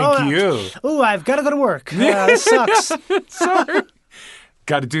excuse? Thank you. Oh, I've got to go to work. This sucks. Sorry.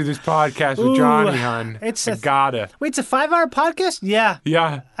 Got to do this podcast with Johnny, hon. Gotta. Wait, it's a 5-hour podcast? Yeah.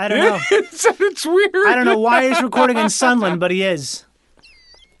 Yeah. I don't know. It's weird. I don't know why he's recording in Sunland, but he is.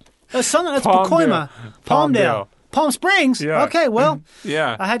 Sunland, that's Pacoima. Palmdale. Palm Springs? Yeah. Okay, well.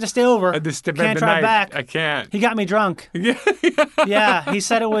 Yeah. I had to stay over. I had to stay Can't drive back. I can't. He got me drunk. Yeah, he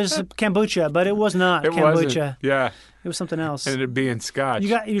said it was kombucha, but it was not kombucha. Wasn't. Yeah. It was something else. Ended up being scotch.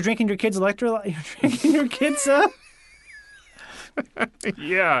 You're drinking your kids' electrolyte? You're drinking your kids'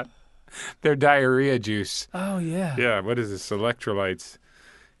 Yeah. Their diarrhea juice. Oh, yeah. Yeah, what is this? Electrolytes.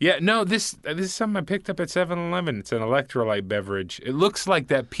 Yeah, no, this is something I picked up at 7-Eleven. It's an electrolyte beverage. It looks like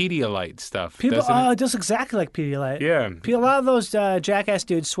that Pedialyte stuff, doesn't it? It does exactly like Pedialyte. Yeah. A lot of those jackass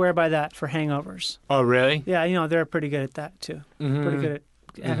dudes swear by that for hangovers. Oh, really? Yeah, they're pretty good at that, too. Mm-hmm. Pretty good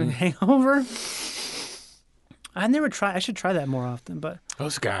at having a hangover. I should try that more often, but...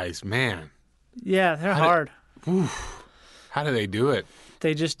 Those guys, man. Yeah, they're hard. How do they do it?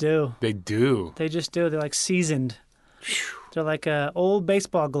 They just do. They do. They just do. They're like seasoned. They're like an old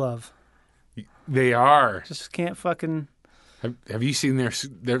baseball glove. They are. Just can't fucking... Have you seen they're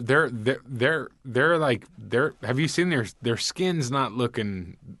like have you seen their skin's not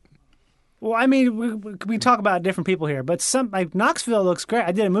looking... Well, I mean, we talk about different people here, but Knoxville looks great.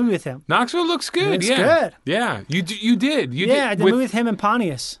 I did a movie with him. Knoxville looks good. It's good. Yeah, you did. I did a movie with him and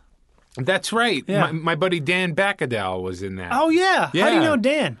Pontius. That's right. Yeah. My buddy Dan Bacadel was in that. Oh, yeah. How do you Yeah. know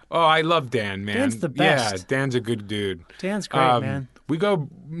Dan? Oh, I love Dan, man. Dan's the best. Yeah, Dan's a good dude. Dan's great, man.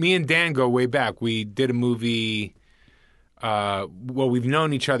 Me and Dan go way back. We did a movie. Well, we've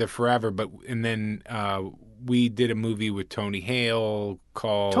known each other forever, and then we did a movie with Tony Hale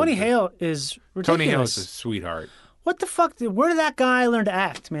called. Tony Hale is ridiculous. Tony Hale is a sweetheart. What the fuck? Where did that guy learn to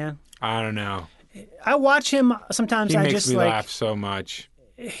act, man? I don't know. I watch him sometimes. He I makes just me like laugh so much.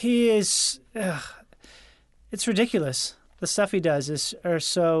 he is. It's ridiculous. The stuff he does are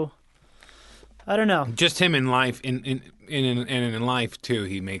so. I don't know. Just him in life, in life too,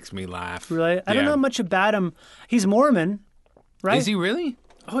 he makes me laugh. Really, I don't know much about him. He's Mormon, right? Is he really?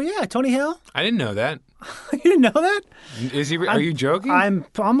 Oh yeah, Tony Hale. I didn't know that. You didn't know that? Is he? Are you joking? I'm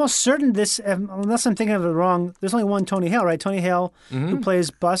almost certain this, unless I'm thinking of it wrong. There's only one Tony Hale, right? Tony Hale, who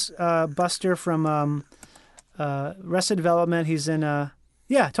plays Buster from Arrested Development. He's in,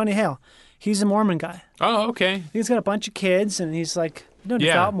 Tony Hale. He's a Mormon guy. Oh, okay. He's got a bunch of kids, and he's like,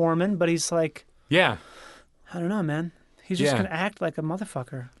 devout Mormon, but he's like, Yeah. I don't know, man. He's just Yeah. gonna act like a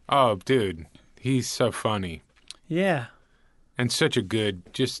motherfucker. Oh, dude, he's so funny Yeah, and such a good,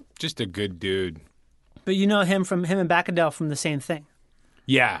 just a good dude. but you know him and Bacadel from the same thing.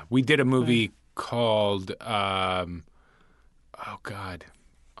 Yeah, we did a movie called. Oh God,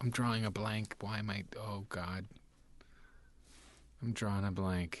 I'm drawing a blank. Why am I? Oh God, I'm drawing a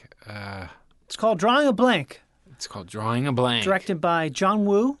blank. It's called Drawing a Blank, It's called Drawing a Blank. directed by John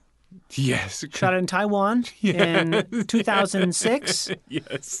Woo. Yes. Shot in Taiwan in 2006.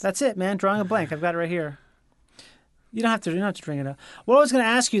 Yes. That's it, man. Drawing a Blank. I've got it right here. You don't have to bring it up. What I was going to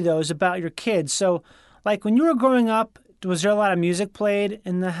ask you though is about your kids. So, like when you were growing up, was there a lot of music played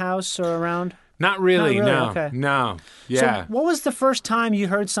in the house or around? Not really. Not really, No. okay. No. Yeah. So what was the first time you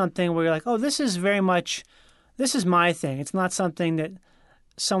heard something where you're like, oh, this is my thing. It's not something that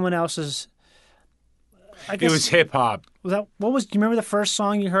someone else's. I guess It was hip hop. do you remember the first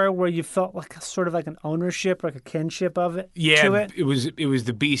song you heard where you felt like sort of like an ownership, like a kinship of it Yeah, to it? it was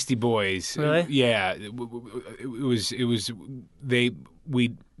the Beastie Boys. Really? Yeah, it was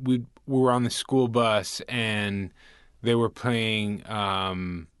we were on the school bus and they were playing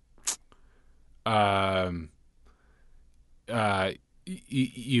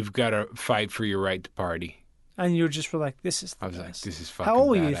you've got to fight for your right to party. And you were like, this is the I was like, best. this is fucking How old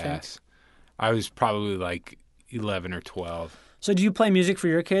were badass. you think? I was probably like 11 or 12. So do you play music for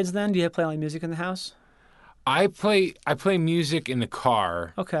your kids then? Do you play like music in the house? I play music in the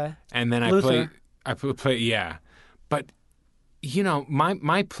car. Okay. And then Luther. I play yeah. But you know,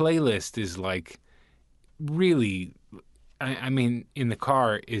 my playlist is like really I mean in the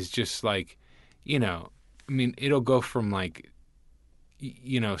car is just like, you know, I mean it'll go from like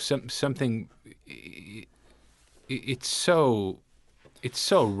you know, something it's so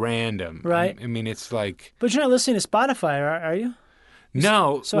random. Right. I mean it's like But you're not listening to Spotify, are you?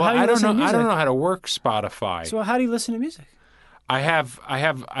 no, so well, how do you I don't listen to know. I don't music? know how to work Spotify. So how do you listen to music? I have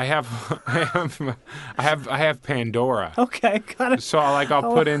Pandora. Okay, got it. So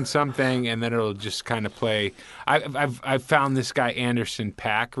I'll put in something and then it'll just kind of play. I've found this guy Anderson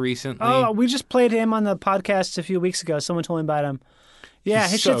 .Paak recently. Oh, we just played him on the podcast a few weeks ago. Someone told me about him. Yeah,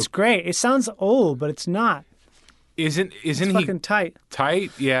 He's his so- shit's great. It sounds old, but it's not. Isn't It's he fucking tight.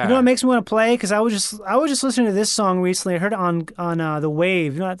 tight? Yeah. You know what makes me want to play? Because I was just listening to this song recently. I heard it on The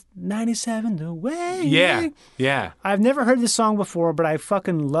Wave. You know, that 97 The Wave. Yeah. I've never heard this song before, but I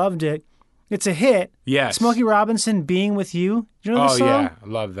fucking loved it. It's a hit. Yes. Smokey Robinson, Being With You. Do you know this Oh song? yeah, I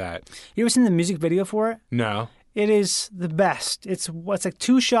love that. You ever seen the music video for it? No. It is the best. It's like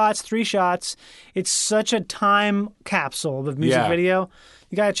 2 shots, 3 shots. It's such a time capsule, the music Yeah. video.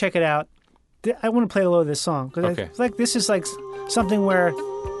 You got to check it out. I want to play a little of this song. 'Cause Okay. I feel like this is like something where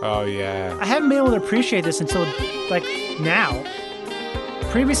Oh yeah. I haven't been able to appreciate this until like now.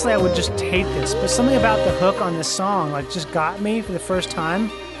 Previously, I would just hate this, but something about the hook on this song like just got me for the first time.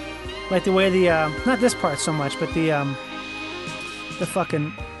 Like the way the not this part so much, but the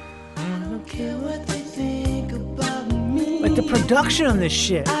fucking like the production on this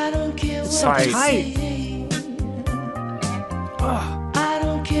shit. It's so Tight. tight.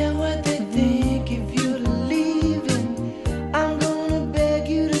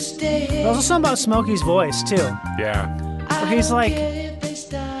 There's also something about Smokey's voice too. Yeah. Where he's like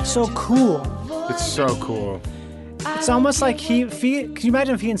so cool. It's so cool. It's almost like can you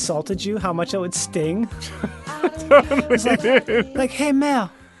imagine if he insulted you, how much it would sting? It's like, hey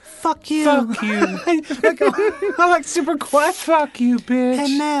Mel, fuck you. Fuck you. I'm like super quiet. Fuck you, bitch.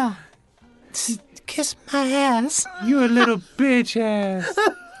 Hey Mel, kiss my ass. You a little bitch ass.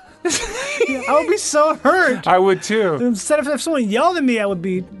 I would be so hurt. I would too. Instead of if someone yelled at me, I would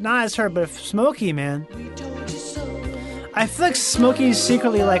be not as hurt. But if Smokey, man, I feel like Smokey's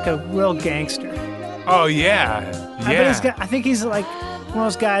secretly like a real gangster. Oh yeah, I think he's like one of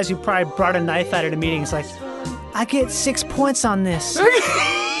those guys who probably brought a knife out at a meeting. It's like, I get 6 points on this.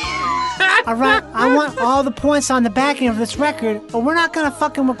 All right, I want all the points on the back end of this record, or we're not gonna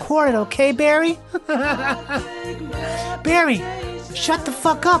fucking record it, okay, Barry? Barry, shut the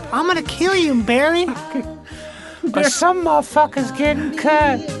fuck up. I'm gonna kill you, Barry. Some motherfuckers getting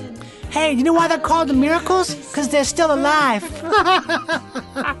cut. Hey, you know why they're called the Miracles? Because they're still alive.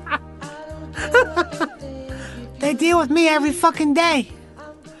 They deal with me every fucking day.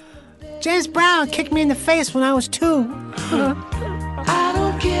 James Brown kicked me in the face when I was 2. I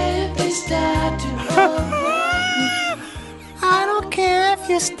don't care if they stab to I don't care if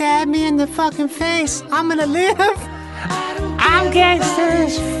you stab me in the fucking face. I'm gonna live. I'm gangster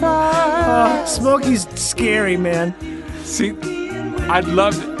as fuck. Oh, Smokey's scary, man. See, I'd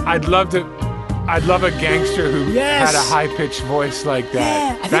love a gangster who Yes. had a high-pitched voice like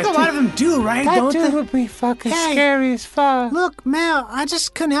that. Yeah, I think a lot of them do, right? That Don't dude they? would be fucking Hey. scary as fuck. Look, Mel, I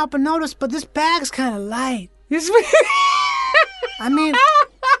just couldn't help but notice, but this bag's kind of light. I mean,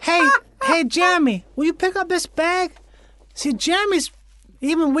 hey, Jeremy, will you pick up this bag? See, Jeremy's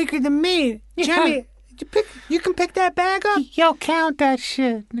even weaker than me. Jeremy, you can pick that bag up? Yo, count that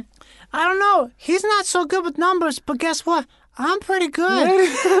shit. I don't know. He's not so good with numbers, but guess what? I'm pretty good.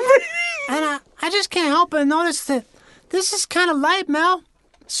 And I just can't help but notice that this is kind of light, Mel.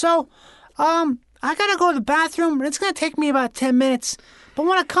 So, I gotta go to the bathroom, and it's gonna take me about 10 minutes. But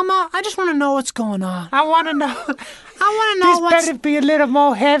when I come out, I just want to know what's going on. I want to know. I want to know This what's... better be a little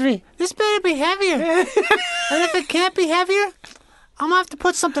more heavy. This better be heavier. And if it can't be heavier, I'm gonna have to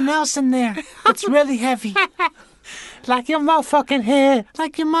put something else in there that's really heavy. Like your motherfucking head.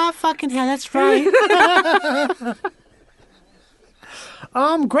 Like your motherfucking head, that's right.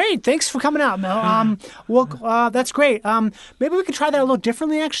 Great. Thanks for coming out, Mel. That's great. Maybe we could try that a little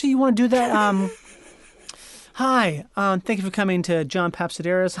differently, actually. You want to do that? Hi. Thank you for coming to John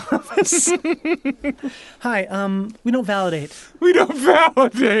Papsadera's office. Hi. We don't validate. We don't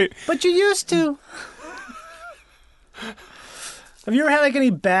validate. But you used to. Have you ever had, like,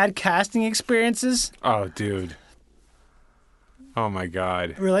 any bad casting experiences? Oh, dude. Oh, my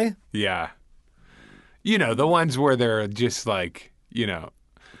God. Really? Yeah. You know, the ones where they're just like, you know,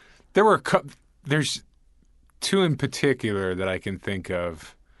 there's 2 in particular that I can think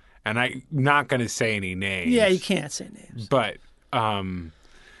of, and I'm not going to say any names. Yeah, you can't say names. But,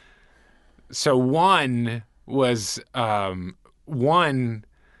 so one was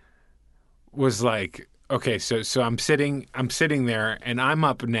like, okay, so I'm sitting there and I'm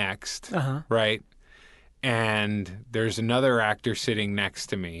up next, right? And there's another actor sitting next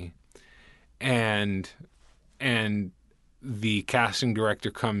to me, and the casting director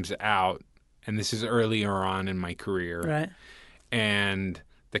comes out, and this is earlier on in my career, Right. and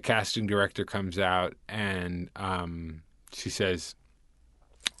the casting director comes out, and she says,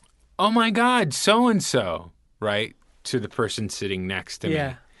 "Oh my God, so and so," right, to the person sitting next to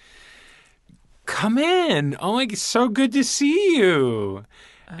me. "Come in. Oh my, so good to see you."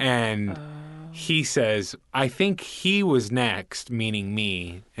 And he says, "I think he was next," meaning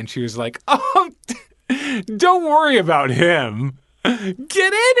me. And she was like, "Oh, don't worry about him.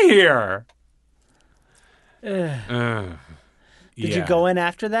 Get in here." Did Yeah. you go in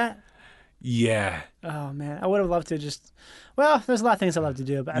after that? Yeah. Oh, man. I would have loved to just... Well, there's a lot of things I love to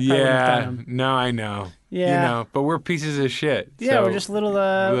do, but I probably wouldn't have done Yeah. them. No, I know. Yeah. You know, but we're pieces of shit. Yeah, so we're just little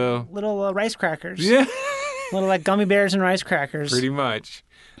rice crackers. Yeah. Little, like, gummy bears and rice crackers. Pretty much.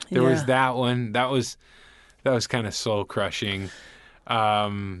 There was Yeah. that one. That was kind of soul crushing.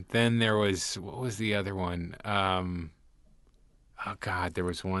 Then there was, what was the other one? Oh God, there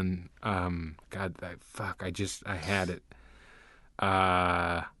was one. I had it.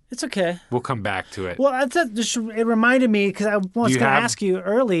 It's okay. We'll come back to it. Well, it reminded me, because I was going to ask you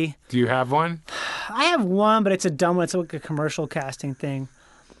early. Do you have one? I have one, but it's a dumb one. It's like a commercial casting thing.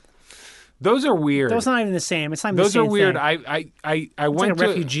 Those are weird. Those are not even the same. It's not even the Those same are weird. thing. I It's went like a to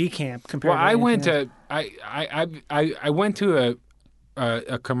refugee camp compared Well, to I anything went else. to I went to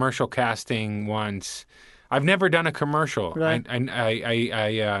a commercial casting once. I've never done a commercial. Really?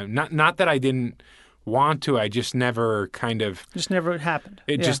 I not that I didn't want to. I just never Just never happened.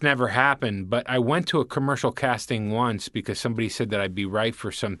 It Yeah. just never happened. But I went to a commercial casting once because somebody said that I'd be right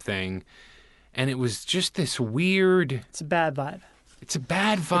for something, and it was just this weird. It's a bad vibe. It's a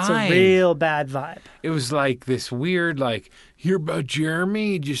bad vibe. It's a real bad vibe. It was like this weird, like, hear about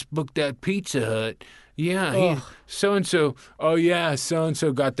Jeremy? He just booked that Pizza Hut. Yeah, he so and so. Oh yeah, so and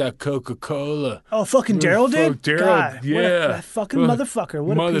so got that Coca-Cola. Oh, fucking Daryl did? Daryl, God, yeah. What that fucking motherfucker.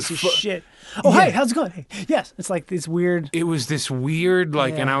 What a piece of shit. Oh, Yeah. hey, how's it going? Hey, yes. It's like this weird. It was this weird,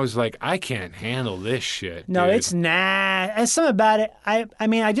 like, and Yeah. I was like, I can't handle this shit. No, dude. it's not. There's something about it. I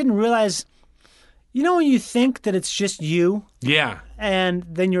mean, I didn't realize. You know when you think that it's just you, Yeah, and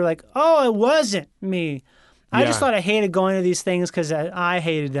then you're like, oh, it wasn't me. I just Yeah. thought I hated going to these things because I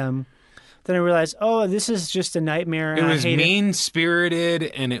hated them. Then I realized, oh, this is just a nightmare. it And was I hate mean-spirited,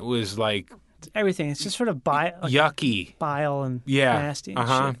 and it was like everything. It's just sort of yucky. bile and Yeah, nasty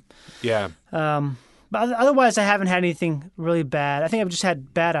and shit. Yeah, But otherwise, I haven't had anything really bad. I think I've just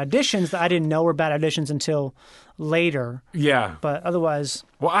had bad auditions that I didn't know were bad auditions until later. yeah. But otherwise,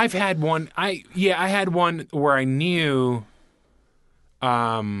 Well, I've had one. I had one where I knew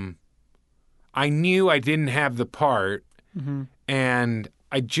I didn't have the part, Mm-hmm. and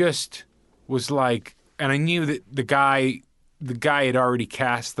I just was like, and I knew that the guy had already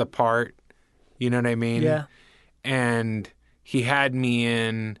cast the part. You know what I mean? yeah. And he had me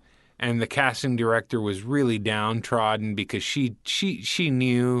in, and the casting director was really downtrodden because she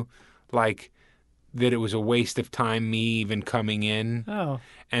knew like that it was a waste of time me even coming in. Oh,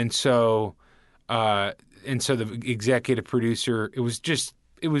 And so the executive producer, it was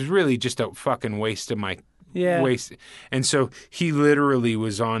really just a fucking waste of my yeah. waste. And so he literally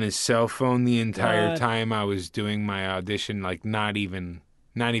was on his cell phone the entire God. time I was doing my audition, like didn't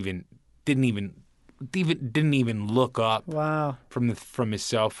even look up Wow. from his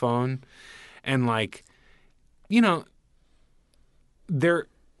cell phone. And like,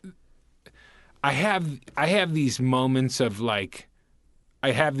 I have these moments of like,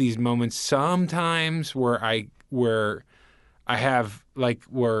 I have these moments sometimes where I have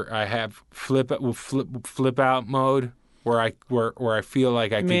flip out mode where I feel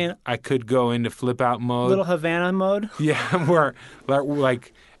like I could go into flip out mode. Little Havana mode. Yeah, where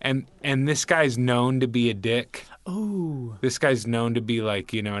like and this guy's known to be a dick. Ooh. This guy's known to be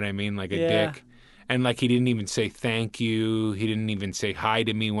like, you know what I mean, like a Yeah. dick. And like he didn't even say thank you. He didn't even say hi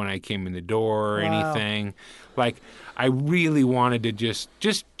to me when I came in the door or Wow. anything. Like I really wanted to just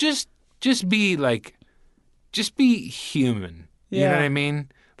be like, just be human. You know Yeah. what I mean?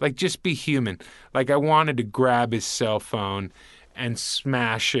 Like just be human. Like I wanted to grab his cell phone and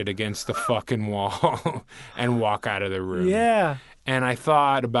smash it against the fucking wall and walk out of the room. Yeah. And I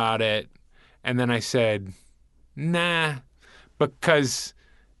thought about it, and then I said, nah, because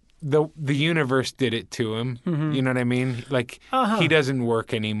the universe did it to him. Mm-hmm. You know what I mean? Like, he doesn't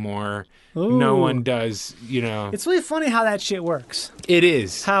work anymore. Ooh. No one does, It's really funny how that shit works. It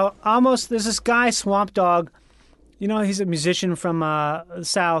is. How almost there's this guy, Swamp Dog. He's a musician from the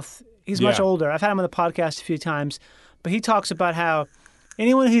South. He's much Yeah. older. I've had him on the podcast a few times, but he talks about how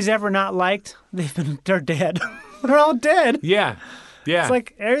anyone he's ever not liked, they're dead. They're all dead. Yeah. Yeah. It's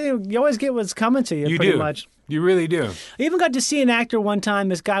like everything. You always get what's coming to you. you pretty do. much. You really do. I even got to see an actor one time.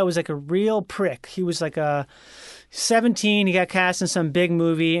 This guy was like a real prick. He was like 17. He got cast in some big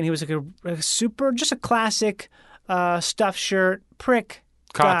movie, and he was like just a classic stuffed shirt prick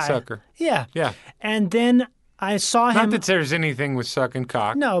guy. Cocksucker. Yeah. Yeah. And then I saw Not him. that there's anything with sucking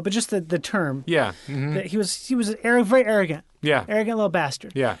cock. No, but just the term. Yeah. Mhm. That he was very arrogant. Yeah. Arrogant little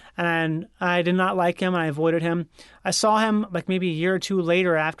bastard. Yeah. And I did not like him, and I avoided him. I saw him like maybe a year or two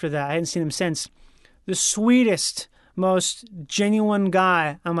later after that. I hadn't seen him since. The sweetest, most genuine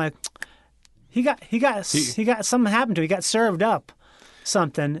guy. I'm like, he got something happened to him. He got served up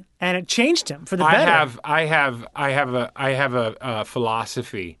something, and it changed him for the better. I have a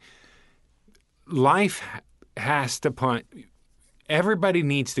philosophy. Life has to punch. Everybody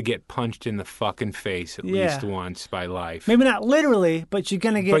needs to get punched in the fucking face at Yeah. least once by life. Maybe not literally, but you're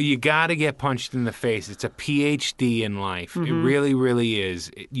gonna get. But you got to get punched in the face. It's a PhD in life. It really, really is.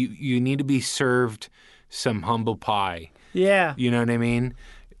 You need to be served some humble pie. Yeah. You know what I mean?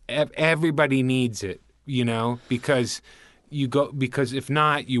 Everybody needs it. Because if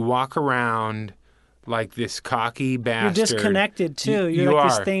not, you walk around like this cocky bastard. You're disconnected too. You You're like are.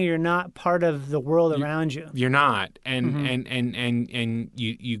 this thing. You're not part of the world around you. You're not, and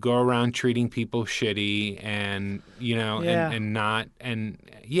you go around treating people shitty, and Yeah.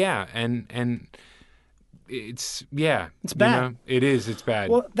 and it's It's bad. It is. It's bad.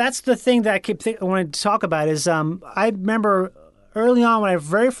 Well, that's the thing that I wanted to talk about is I remember early on when I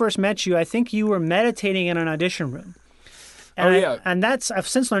very first met you, I think you were meditating in an audition room. And yeah. And I've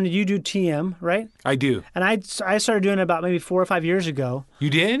since learned that you do TM, right? I do. And I started doing it about maybe 4 or 5 years ago. You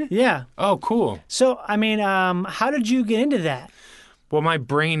did? Yeah. Oh, cool. So, I mean, how did you get into that? Well, my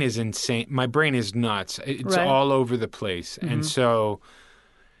brain is insane. My brain is nuts. It's Right. all over the place. And so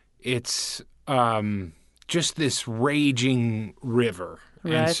it's just this raging river.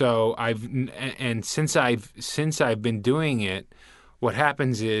 Right. And so since I've been doing it, what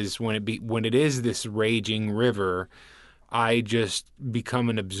happens is when it is this raging river, I just become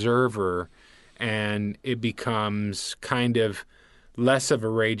an observer, and it becomes kind of less of a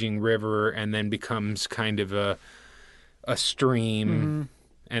raging river, and then becomes kind of a stream. Mm-hmm.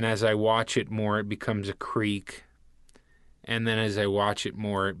 And as I watch it more, it becomes a creek. And then as I watch it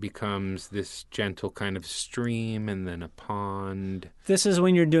more, it becomes this gentle kind of stream, and then a pond. This is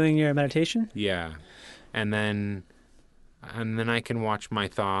when you're doing your meditation? Yeah. And then I can watch my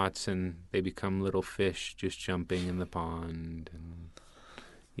thoughts, and they become little fish just jumping in the pond, and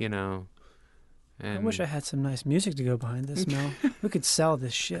And I wish I had some nice music to go behind this, Mel. We could sell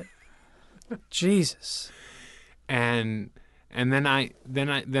this shit. Jesus. And then I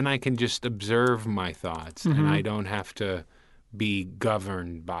can just observe my thoughts, and I don't have to be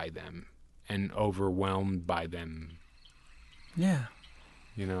governed by them and overwhelmed by them. Yeah.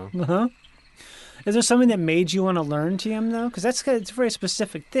 Uh-huh. Is there something that made you want to learn TM though? Because it's a very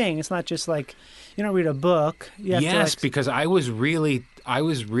specific thing. It's not just like you don't read a book. You have Yes, to because I was really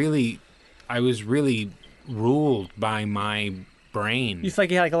ruled by my brain. You feel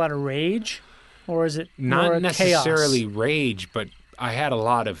like you had like a lot of rage, or is it Not more necessarily chaos? rage, but I had a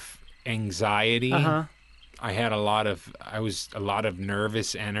lot of anxiety. Uh-huh. I was a lot of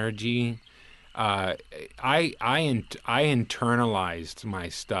nervous energy. I internalized my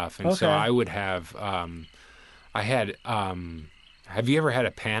stuff, and so Okay. I would have. Have you ever had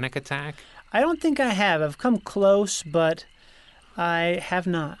a panic attack? I don't think I have. I've come close, but I have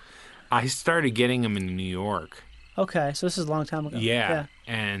not. I started getting them in New York. Okay, so this is a long time ago. Yeah,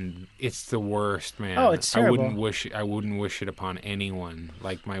 and it's the worst, man. Oh, it's terrible. I wouldn't wish it upon anyone,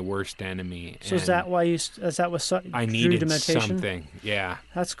 like my worst enemy. So is that why is that what I drew you to needed meditation? something? Yeah,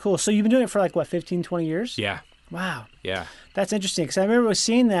 That's cool. So you've been doing it for like, what, 15, 20 years? yeah, Wow. yeah. That's interesting because I remember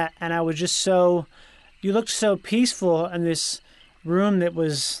seeing that and I was just you looked so peaceful in this room that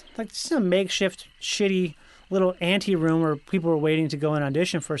was like just a makeshift, shitty little ante room where people were waiting to go and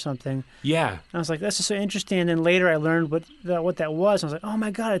audition for something. Yeah. And I was like, this is so interesting. And then later I learned what that was. And I was like, oh my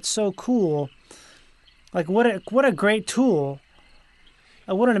God, it's so cool. Like what a great tool.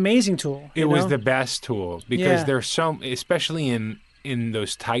 What an amazing tool. It was the best tool because Yeah. there's especially in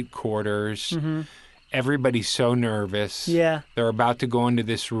those tight quarters, everybody's so nervous. Yeah. They're about to go into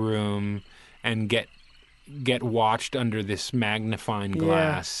this room and get watched under this magnifying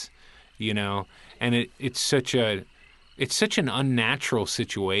glass, and it's such an unnatural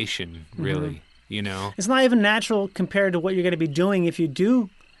situation, really, It's not even natural compared to what you're going to be doing if you do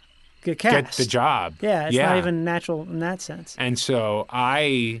get cast. Get the job. Yeah, it's not even natural in that sense. And so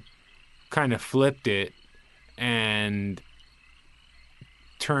I kind of flipped it and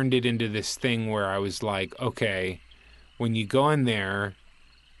turned it into this thing where I was like, okay, when you go in there,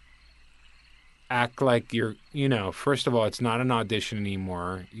 act like you're, first of all, it's not an audition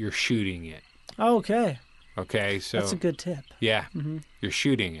anymore. You're shooting it. Oh, okay. Okay, so That's a good tip. yeah, you're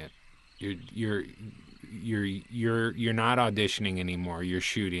shooting it. You're not auditioning anymore. You're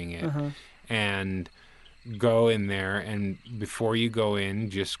shooting it, and go in there. And before you go in,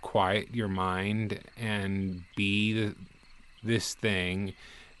 just quiet your mind and be this thing.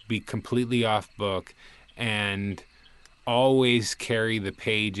 Be completely off book, and always carry the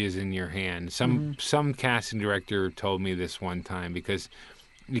pages in your hand. Some casting director told me this one time because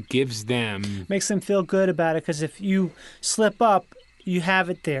it gives them Makes them feel good about it because if you slip up, you have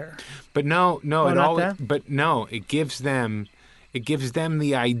it there. But it gives them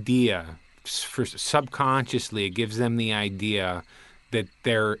the idea subconsciously. It gives them the idea that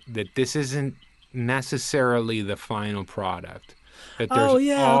this isn't necessarily the final product. That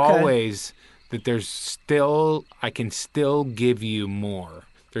there's always that there's still I can still give you more.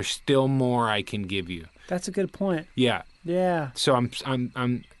 There's still more I can give you. That's a good point. Yeah. Yeah. So I'm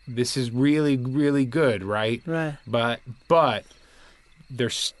this is really, really good, right? Right. But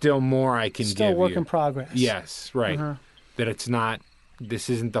there's still more I can give you. Still work in progress. Yes, right. That this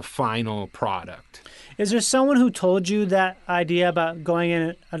isn't the final product. Is there someone who told you that idea about going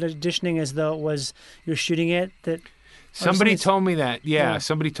in and auditioning as though it was you're shooting it? Somebody told me that. Yeah,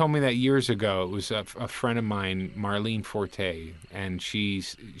 somebody told me that years ago. It was a friend of mine, Marlene Forte, and she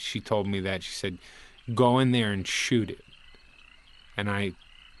told me that. She said, "Go in there and shoot it." And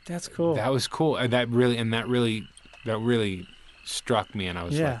that's cool. That was cool. And that really struck me. And I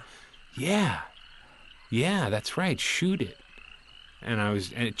was like, yeah, that's right. Shoot it. And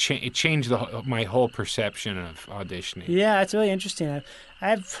it changed my whole perception of auditioning. Yeah, it's really interesting.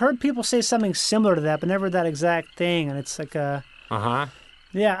 I've heard people say something similar to that, but never that exact thing. And it's like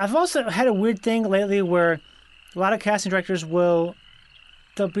Yeah, I've also had a weird thing lately where a lot of casting directors they'll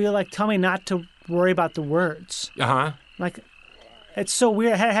be like, tell me not to worry about the words. Uh-huh. Like, it's so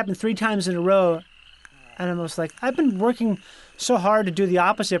weird. I had it happen 3 times in a row. And I'm just like, I've been working so hard to do the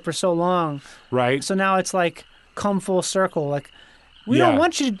opposite for so long. Right. So now it's like come full circle. Like, we don't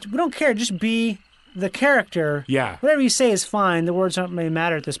want you to, we don't care. Just be the character. Yeah. Whatever you say is fine. The words don't really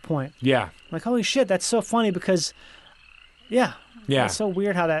matter at this point. Yeah. I'm like, holy shit, that's so funny because, yeah. Yeah. It's so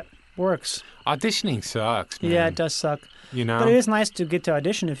weird how that works. Auditioning sucks, man. Yeah, it does suck. You know? But it is nice to get to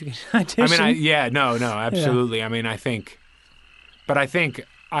audition if you can audition. I mean, no, absolutely. I mean, I think I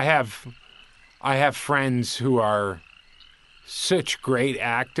have friends who are such great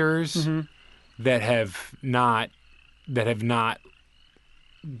actors Mm-hmm. that have not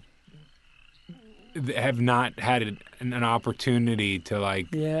had an opportunity to like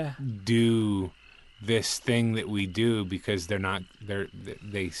Yeah. do this thing that we do because they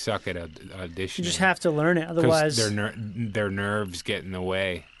suck at auditioning. You just have to learn it. 'Cause Otherwise, their nerves get in the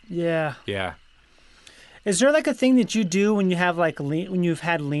way. yeah. Yeah. Is there like a thing that you do when you have like when you've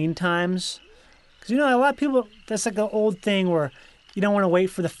had lean times? Because you know a lot of people, that's like an old thing where you don't want to wait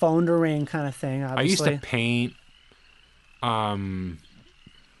for the phone to ring, kind of thing. Obviously. I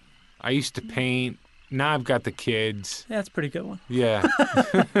used to paint. Now I've got the kids. Yeah, that's a pretty good one. Yeah.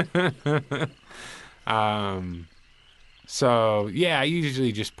 So yeah, I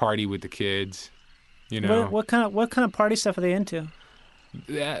usually just party with the kids. You know. What kind of party stuff are they into?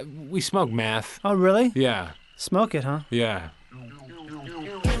 We smoke meth. Oh, really? Yeah. Smoke it, huh? Yeah.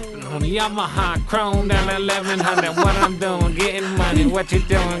 Yamaha Chrome down 1100. What I'm doing, getting money. What you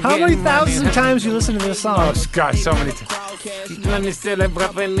doing? How many thousands of times you listen to this song? Oh, God, so many times. Let me still it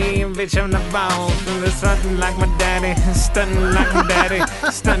properly, bitch, I'm the boss. Stunting like my daddy, stunting like my daddy,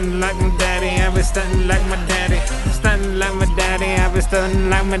 stunting like my daddy. I was stunting like my daddy, stunting like my daddy. I was stunting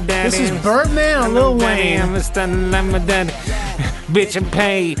like my daddy. This is Birdman and Lil Wayne. I was stunting like my daddy. Bitch, I'm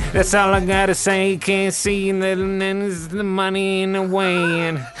paid. That's all I gotta say. Can't see little niggas, the money in the way,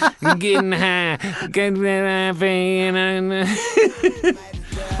 and getting high. Getting high,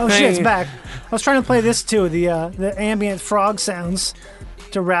 Oh shit, it's back. I was trying to play this too, the ambient frog sounds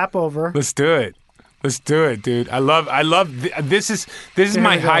to rap over. Let's do it. Let's do it, dude. I love. This is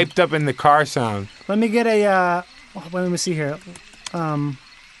my we go. hyped up in the car sound. Let me get a. Let me see here. I'm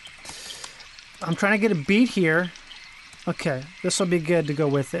trying to get a beat here. Okay, this will be good to go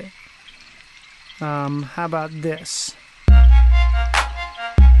with it. How about this?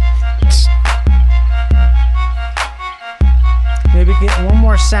 Maybe get one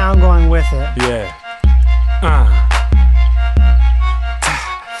more sound going with it. Yeah.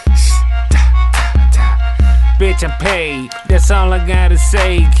 Bitch, I'm paid. That's all I gotta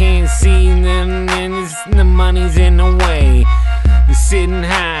say. Can't see nothing, and the money's in the way. Sitting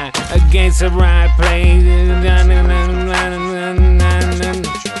high against the right place.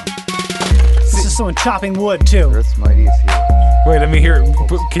 This is someone chopping wood too. Earth's mightiest hero. Wait, let me hear.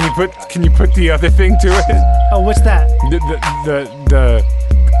 Can you put the other thing to it? Oh, what's that? The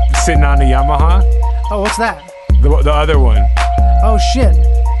sitting on the Yamaha. Oh, what's that? The other one. Oh shit.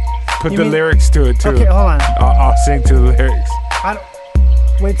 Put You the mean- lyrics to it too. Okay, hold on. I'll sing to the lyrics. I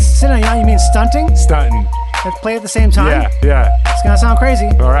don't... Wait, sit on you mean stunting? Stunting. Let's play at the same time? Yeah. It's gonna sound crazy.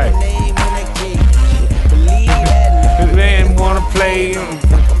 All right. Man wanna play.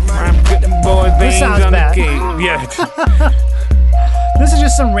 I'm putting boys This veins sounds on bad. the gate. Yeah. This is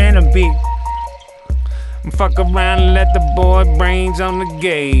just some random beat. Fuck around and let the boy brains on the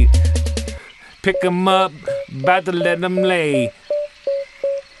gate. Pick 'em up, about to let 'em lay.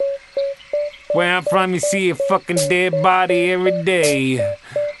 Where I'm from, you see a fucking dead body every day.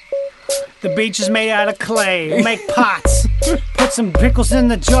 The beach is made out of clay. We'll make pots. Put some pickles in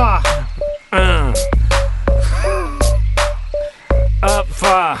the jar. Up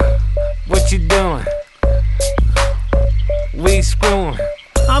far, what you doing? We screwing.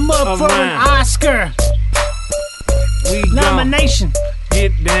 I'm up for an Around. Oscar We gon' nomination.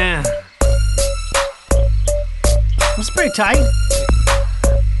 get down. It's pretty tight.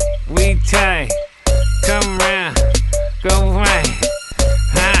 We tight. Come round, go right.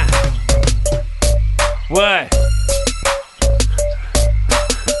 What?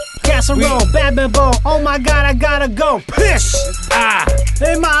 Casserole, badminton. Oh my god, I gotta go. Piss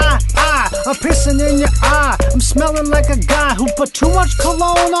in my eye. I'm pissing in your eye. I'm smelling like a guy who put too much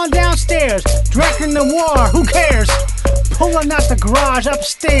cologne on downstairs. Drinking the water, who cares? Pulling out the garage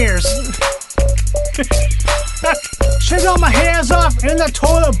upstairs. Shake all my hairs off in the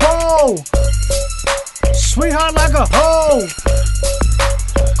toilet bowl. Sweetheart like a hoe.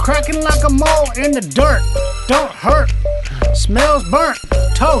 Cracking like a mole in the dirt. Don't hurt. Smells burnt.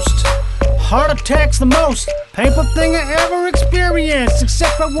 toast. Heart attack's the most painful thing I ever experienced,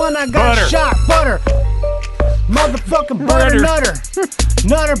 except for when I got Butter. shot. Butter. Motherfucking butter nutter.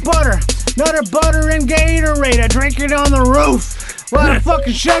 Nutter butter. Nutter butter and Gatorade. I drink it on the roof. A lot of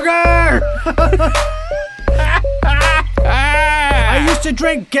fucking sugar. I used to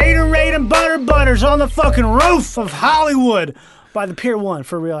drink Gatorade and butters on the fucking roof of Hollywood by the Pier 1.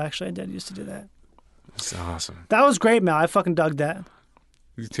 For real, actually, I did used to do that. That's awesome. That was great, Mel. I fucking dug that.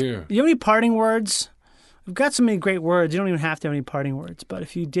 You too. You have any parting words? We've got so many great words. You don't even have to have any parting words. But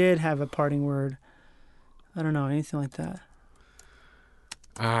if you did have a parting word, I don't know, anything like that.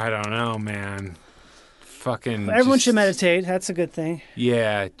 I don't know, man. Fucking. Everyone just- should meditate. That's a good thing.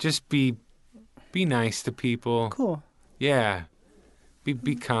 Yeah, just be nice to people. Cool. Yeah, be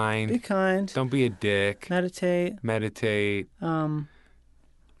kind. Be kind. Don't be a dick. Meditate. Meditate. You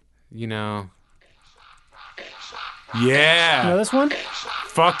Yeah. Yeah. know this one?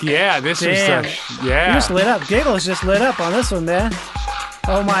 Fuck yeah. This Damn. is yeah. You just lit up. Giggles just lit up on this one, man.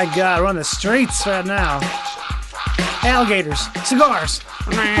 Oh my God, we're on the streets right now. Alligators, cigars.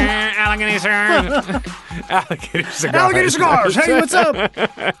 Alligator cigars. Alligator cigars. Alligator cigars. Hey, what's up?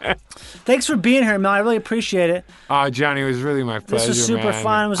 Thanks for being here, Mel. I really appreciate it. Oh, Johnny, it was really my pleasure. This was super man.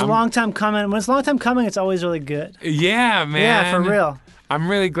 fun. It was a long time coming. When it's a long time coming, it's always really good. Yeah, man. Yeah, for real. I'm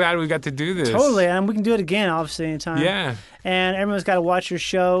really glad we got to do this. Totally. And we can do it again, obviously, anytime. Yeah. And everyone's got to watch your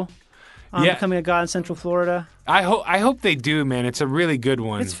show on Yeah. Becoming a God in Central Florida. I hope they do, man. It's a really good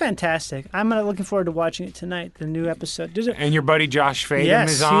one. It's fantastic. I'm looking forward to watching it tonight, the new episode. Did it? And your buddy Josh Fadem Yes,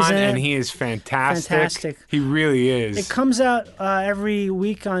 is he's on, in and it. he is fantastic. Fantastic. He really is. It comes out every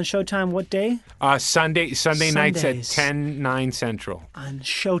week on Showtime. What day? Sunday nights at Sundays. 9 Central. On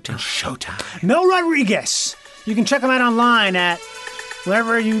Showtime. Mel Rodriguez. You can check him out online at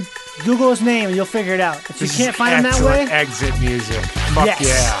wherever you Google his name and you'll figure it out. If you This can't is find him that way, excellent exit music. Fuck Yes.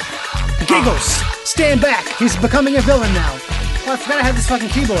 yeah. Giggles, stand back. He's becoming a villain now. Oh, I forgot I had this fucking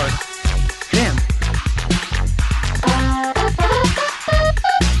keyboard. Damn.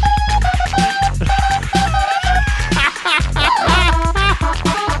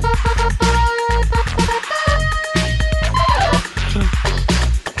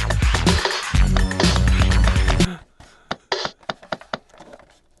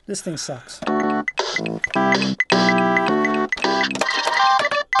 This thing sucks.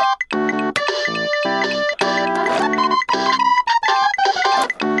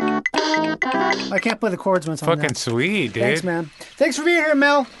 I can't play the chords when it's on Fucking that. sweet, dude. Thanks, man. Thanks for being here,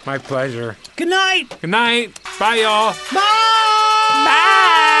 Mel. My pleasure. Good night. Good night. Bye, y'all. Bye.